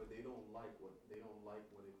want, but they don't like what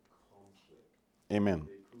it comes with. Amen.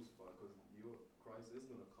 They crucify because Christ is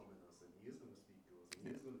going to come in us, and He is going to speak to us, and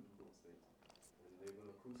He is going to do those things. And they're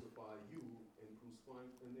going to crucify you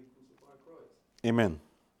and they crucify Christ. Amen.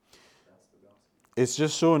 That's the gospel. It's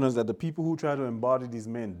just showing us that the people who try to embody these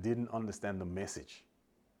men didn't understand the message.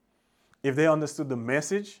 If they understood the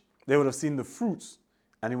message, they would have seen the fruits.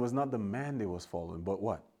 And it was not the man they was following, but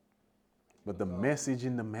what? But the message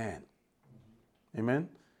in the man. Amen?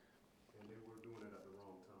 And they were doing it at the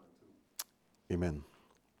wrong time, too. Amen.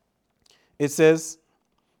 It says,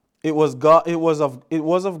 it was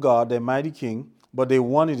of God, their mighty king, but they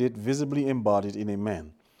wanted it visibly embodied in a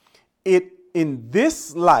man. In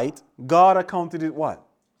this light, God accounted it what?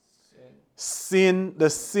 Sin, the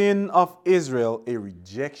sin of Israel, a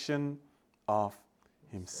rejection of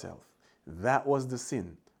himself. That was the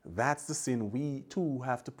sin. That's the sin we too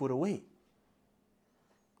have to put away.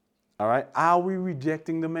 All right? Are we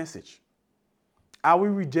rejecting the message? Are we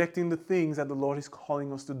rejecting the things that the Lord is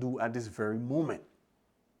calling us to do at this very moment?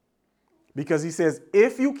 Because he says,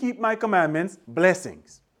 if you keep my commandments,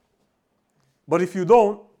 blessings. But if you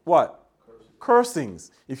don't, what?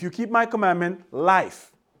 Cursings. If you keep my commandment,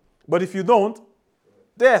 life. But if you don't,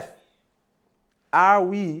 death. Are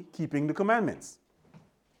we keeping the commandments?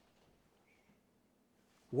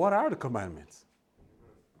 What are the commandments?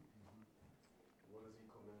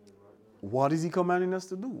 What is he commanding us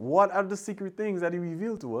to do? What are the secret things that he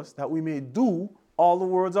revealed to us that we may do all the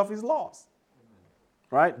words of his laws?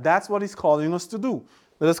 Right? That's what he's calling us to do.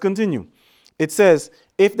 Let us continue. It says,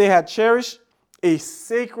 if they had cherished a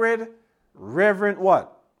sacred, reverent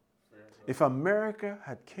what? If America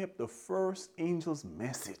had kept the first angel's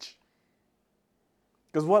message.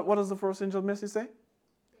 Because what does the first angel's message say?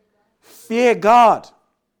 Fear God.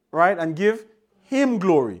 Right? And give him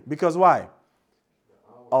glory. Because why?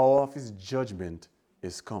 Hour of his judgment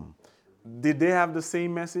is come. Did they have the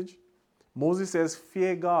same message? Moses says,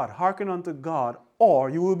 fear God, hearken unto God, or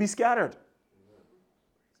you will be scattered.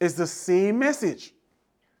 It's the same message.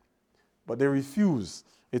 But they refuse.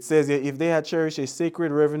 It says here, if they had cherished a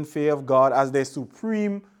sacred, reverent fear of God as their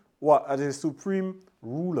supreme, as their supreme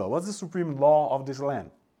ruler. What's the supreme law of this land?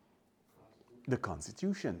 The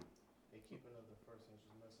Constitution. A keeping of the first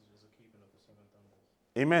angel's message is a keeping of the seven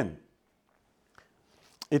thunders. Amen.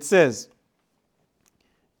 It says,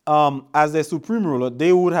 as their supreme ruler,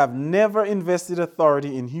 they would have never invested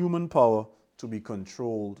authority in human power to be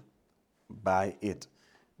controlled by it.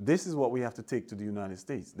 This is what we have to take to the United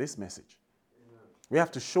States, this message. We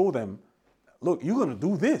have to show them, look, you're going to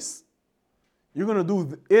do this. You're going to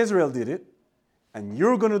do, Israel did it, and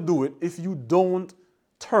you're going to do it if you don't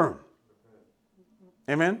turn.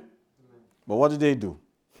 Amen? But what did they do?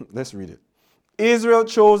 Let's read it. Israel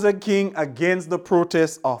chose a king against the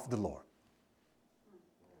protests of the Lord.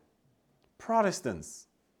 Protestants,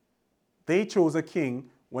 they chose a king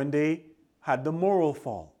when they had the moral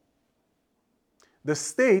fall. The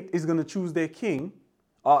state is going to choose their king.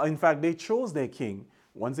 In fact, they chose their king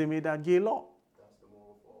once they made that gay law.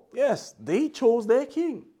 Yes, they chose their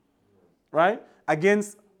king. Right?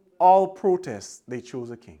 Against all protests, they chose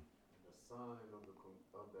a king. The sign of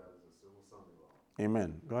that is a civil Sunday law.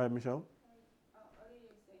 Amen. Go ahead, Michelle. Earlier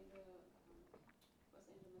you said the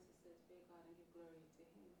first angel message says, fear God and give glory to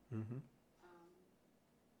him. Mm-hmm.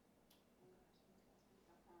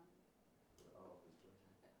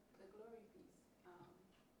 The glory piece,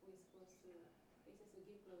 we're supposed to, it says to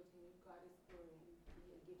give clothed him with God's glory, and he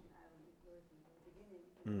had given Adam his glory from the beginning.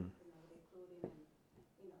 Mm. They clothed him,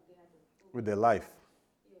 and they had to. With their life.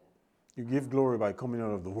 Yeah. You give glory by coming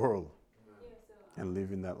out of the world Yeah. So. and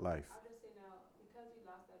living that life. I'll just say now, because we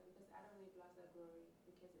lost that, because Adam and Eve lost that glory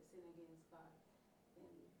because they sinned against God, then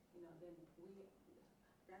then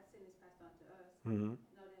that sin is passed on to us. Mm-hmm.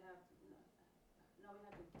 Now they have to, now we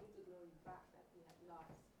have to give the glory back that we had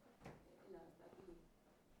lost. That we.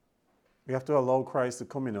 We have to allow Christ to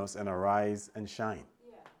come in us and arise and shine.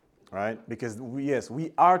 Yeah. Right? Because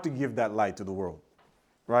we are to give that light to the world.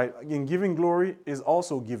 Right? In giving glory is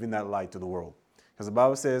also giving that light to the world. Because the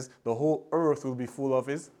Bible says the whole earth will be full of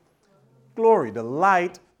his glory. The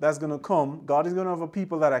light that's going to come, God is going to have a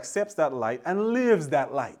people that accepts that light and lives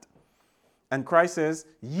that light. And Christ says,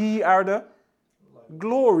 ye are the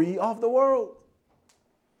glory of the world.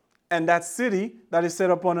 And that city that is set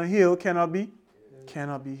up on a hill cannot be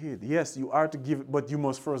hid. Yes, you are to give it, but you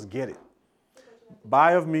must first get it.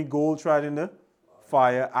 Buy of me gold tried in the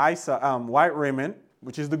fire, white raiment,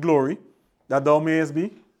 which is the glory, that thou mayest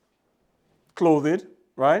be clothed,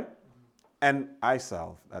 right? And eye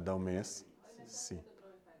salve, that thou mayest see.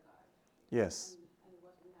 Yes.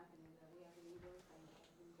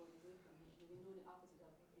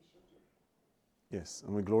 Yes,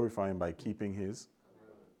 and we glorify him by keeping his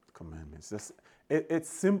commandments. It's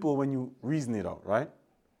simple when you reason it out, right?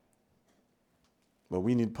 But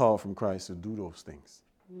we need power from Christ to do those things.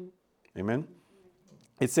 Amen?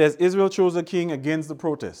 It says Israel chose a king against the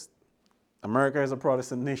protest. America is a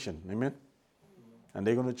Protestant nation. Amen? And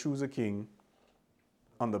they're going to choose a king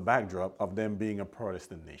on the backdrop of them being a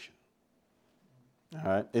Protestant nation.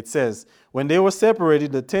 All right. It says, when they were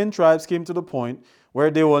separated, the 10 tribes came to the point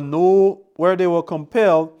where they were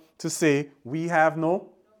compelled to say, we have no.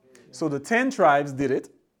 So the 10 tribes did it.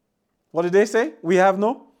 What did they say? We have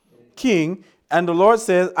no king. And the Lord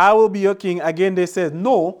says, I will be your king. Again, they said,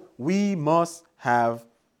 no, we must have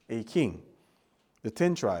a king. The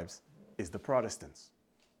 10 tribes is the Protestants.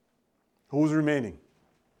 Who's remaining?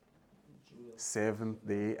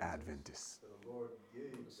 Seventh-day Adventists. The Lord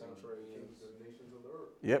gave the sanctuary kings to the nations of the earth.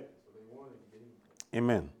 Yep. So they wanted to give him.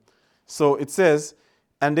 Amen. So it says,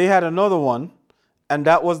 and they had another one, and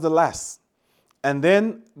that was the last. And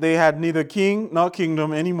then they had neither king nor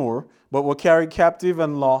kingdom anymore, but were carried captive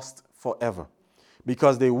and lost forever,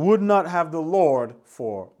 because they would not have the Lord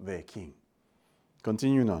for their king.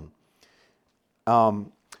 Continuing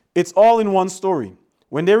on. It's all in one story.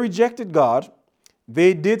 When they rejected God,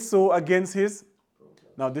 they did so against his.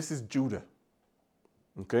 Now this is Judah.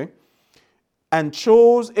 Okay? And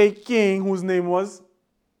chose a king whose name was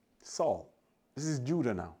Saul. This is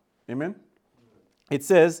Judah now. Amen? It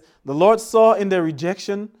says, the Lord saw in that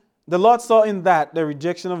the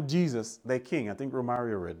rejection of Jesus, their king. I think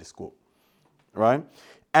Romario read this quote. Right?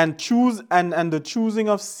 And the choosing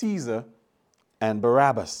of Caesar and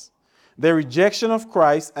Barabbas. Their rejection of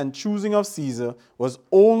Christ and choosing of Caesar was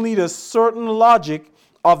only the certain logic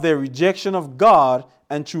of their rejection of God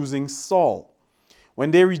and choosing Saul.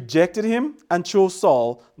 When they rejected him and chose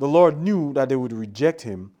Saul, the Lord knew that they would reject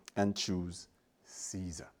him and choose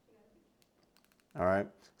Caesar. All right.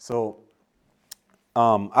 So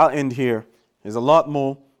I'll end here. There's a lot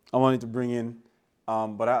more I wanted to bring in,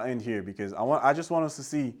 but I'll end here because I just want us to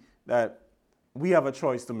see that we have a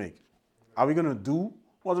choice to make. Are we going to do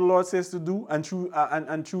what the Lord says to do and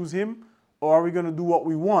choose him, or are we going to do what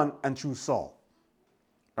we want and choose Saul?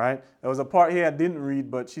 Right? There was a part here I didn't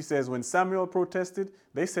read, but she says when Samuel protested,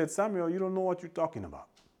 they said, Samuel, you don't know what you're talking about.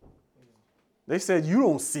 They said, you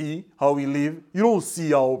don't see how we live. You don't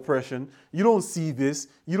see our oppression. You don't see this.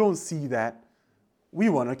 You don't see that. We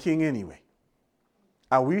want a king anyway.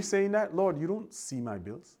 Are we saying that? Lord, you don't see my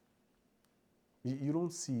bills. You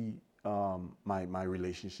don't see my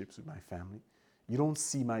relationships with my family. You don't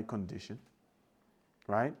see my condition.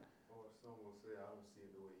 Right? Or some will say, I don't see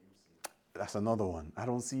it the way you see it. That's another one. I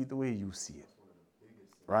don't see it the way you see it. That's one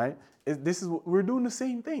of the biggest things. Right? We're doing the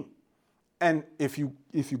same thing. And if you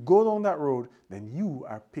go down that road, then you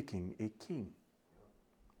are picking a king.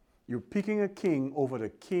 You're picking a king over the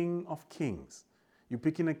King of Kings. You're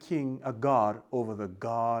picking a God over the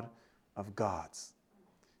God of gods.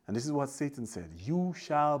 And this is what Satan said. You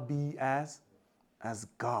shall be as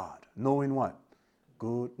God. Knowing what?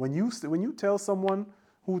 Good. When you tell someone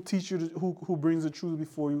who teach you, who brings the truth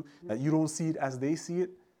before you, that you don't see it as they see it,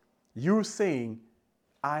 you're saying,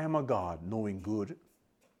 I am a God knowing good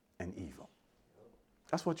and evil.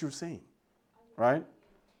 That's what you're saying, right?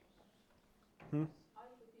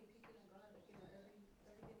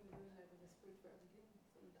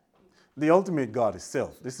 The ultimate God is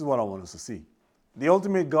self. This is what I want us to see. The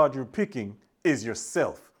ultimate God you're picking is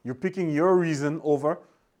yourself. You're picking your reason over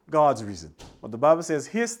God's reason. But the Bible says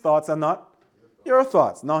his thoughts are not your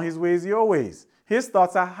thoughts. Now his ways, your ways. His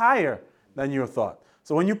thoughts are higher than your thought.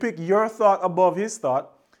 So when you pick your thought above his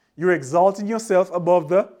thought, you're exalting yourself above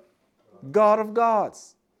the God of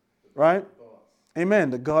gods. Right? Amen.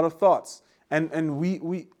 The God of thoughts. And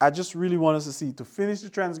I just really want us to see, to finish the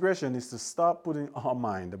transgression is to stop putting our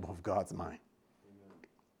mind above God's mind.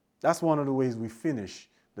 That's one of the ways we finish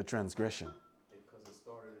the transgression. Because it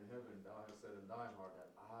started in heaven, thou hast said in thine heart that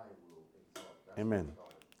I will exalt. That's Amen. what it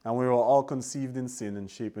started. And we were all conceived in sin and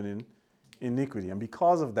shapen in iniquity. And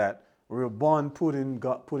because of that, we were born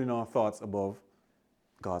putting our thoughts above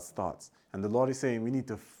God's thoughts. And the Lord is saying we need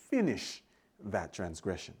to finish that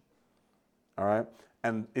transgression. All right?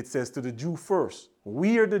 And it says to the Jew first.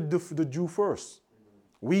 We are the Jew first.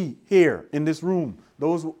 We here in this room,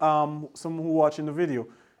 those some who watch in the video,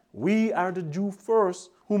 we are the Jew first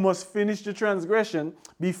who must finish the transgression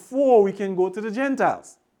before we can go to the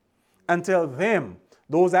Gentiles and tell them,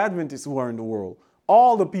 those Adventists who are in the world,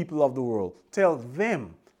 all the people of the world, tell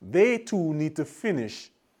them they too need to finish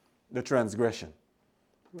the transgression.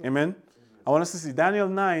 Amen? I want us to see Daniel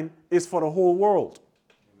 9 is for the whole world.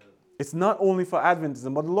 It's not only for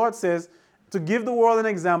Adventism, but the Lord says, to give the world an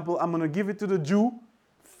example, I'm going to give it to the Jew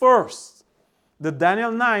first. The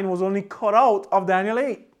Daniel 9 was only cut out of Daniel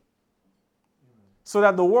 8. So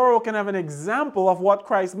that the world can have an example of what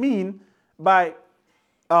Christ means by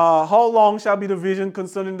how long shall be the vision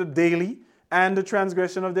concerning the daily and the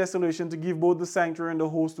transgression of desolation, to give both the sanctuary and the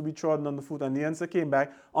host to be trodden underfoot. And the answer came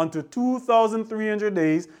back, unto 2,300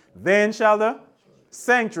 days, then shall the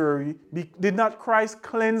sanctuary be. Did not Christ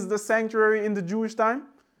cleanse the sanctuary in the Jewish time?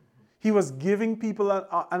 He was giving people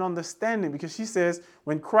an understanding, because she says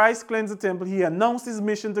when Christ cleansed the temple, he announced his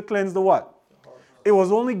mission to cleanse the what? It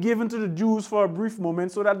was only given to the Jews for a brief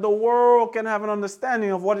moment so that the world can have an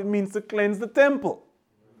understanding of what it means to cleanse the temple.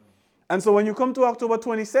 And so when you come to October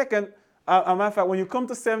 22nd, as a matter of fact, when you come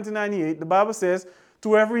to 1798, the Bible says,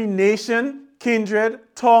 to every nation, kindred,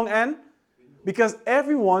 tongue, and because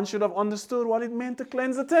everyone should have understood what it meant to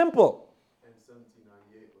cleanse the temple. And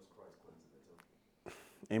 1798 was Christ cleansing the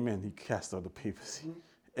temple. Amen. He cast out the papacy.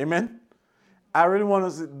 Amen. I really want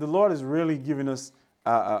us, the Lord is really giving us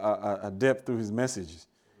a depth through his messages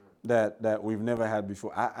that we've never had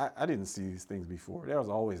before. I didn't see these things before. They was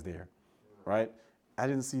always there, right? I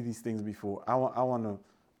didn't see these things before. I want to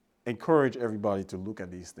encourage everybody to look at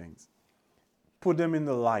these things. Put them in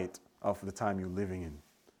the light of the time you're living in.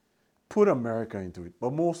 Put America into it,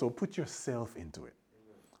 but more so put yourself into it.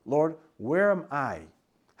 Lord, where am I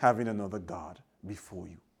having another God before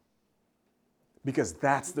you? Because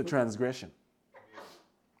that's the transgression.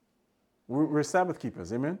 We're Sabbath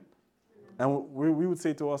keepers, amen? And we would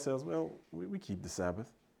say to ourselves, well, we keep the Sabbath.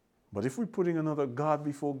 But if we're putting another God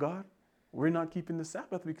before God, we're not keeping the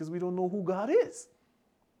Sabbath because we don't know who God is.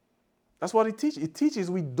 That's what it teaches. It teaches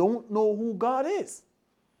we don't know who God is.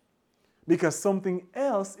 Because something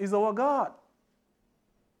else is our God.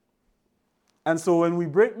 And so when we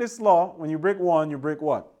break this law, when you break one, you break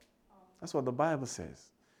what? That's what the Bible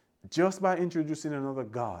says. Just by introducing another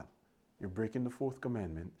God, you're breaking the fourth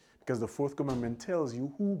commandment. Because the fourth commandment tells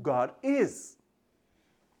you who God is.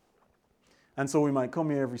 And so we might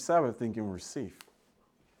come here every Sabbath thinking we're safe.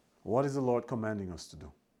 What is the Lord commanding us to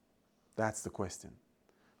do? That's the question.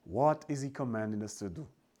 What is he commanding us to do?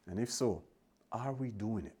 And if so, are we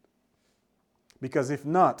doing it? Because if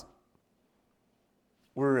not,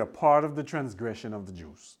 we're a part of the transgression of the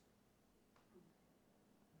Jews.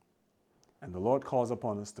 And the Lord calls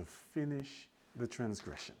upon us to finish the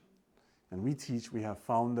transgression. And we teach we have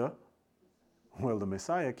found the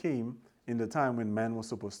Messiah came in the time when man was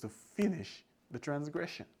supposed to finish the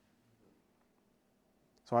transgression.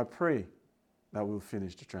 So I pray that we'll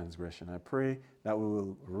finish the transgression. I pray that we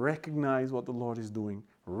will recognize what the Lord is doing,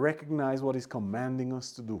 recognize what he's commanding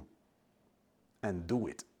us to do, and do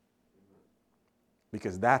it.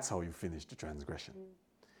 Because that's how you finish the transgression.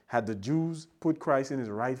 Had the Jews put Christ in his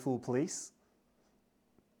rightful place,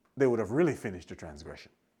 they would have really finished the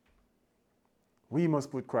transgression. We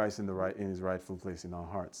must put Christ in his rightful place in our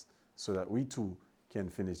hearts so that we too can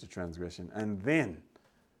finish the transgression. And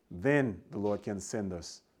then the Lord can send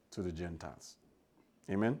us to the Gentiles.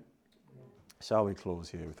 Amen? Shall we close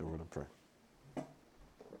here with a word of prayer?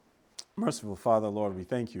 Merciful Father, Lord, we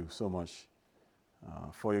thank you so much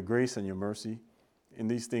for your grace and your mercy in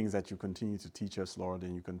these things that you continue to teach us, Lord,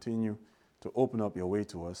 and you continue to open up your way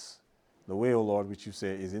to us. The way, O Lord, which you say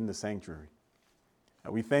is in the sanctuary.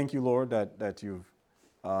 We thank you, Lord, that you've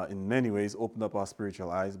in many ways opened up our spiritual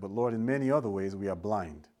eyes, but Lord, in many other ways we are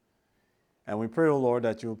blind. And we pray, O Lord,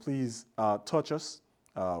 that you'll please touch us.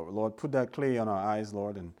 Lord, put that clay on our eyes,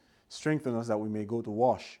 Lord, and strengthen us that we may go to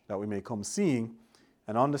wash, that we may come seeing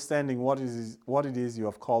and understanding what it is you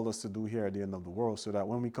have called us to do here at the end of the world, so that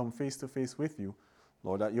when we come face to face with you,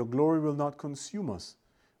 Lord, that your glory will not consume us,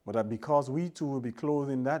 but that because we too will be clothed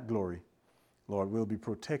in that glory, Lord, we'll be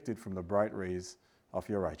protected from the bright rays of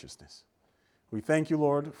your righteousness. We thank you,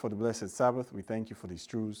 Lord, for the blessed Sabbath. We thank you for these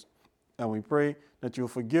truths. And we pray that you'll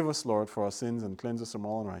forgive us, Lord, for our sins and cleanse us from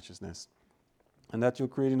all unrighteousness. And that you'll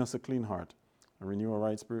create in us a clean heart and renew a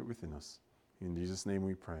right spirit within us. In Jesus' name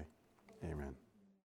we pray. Amen.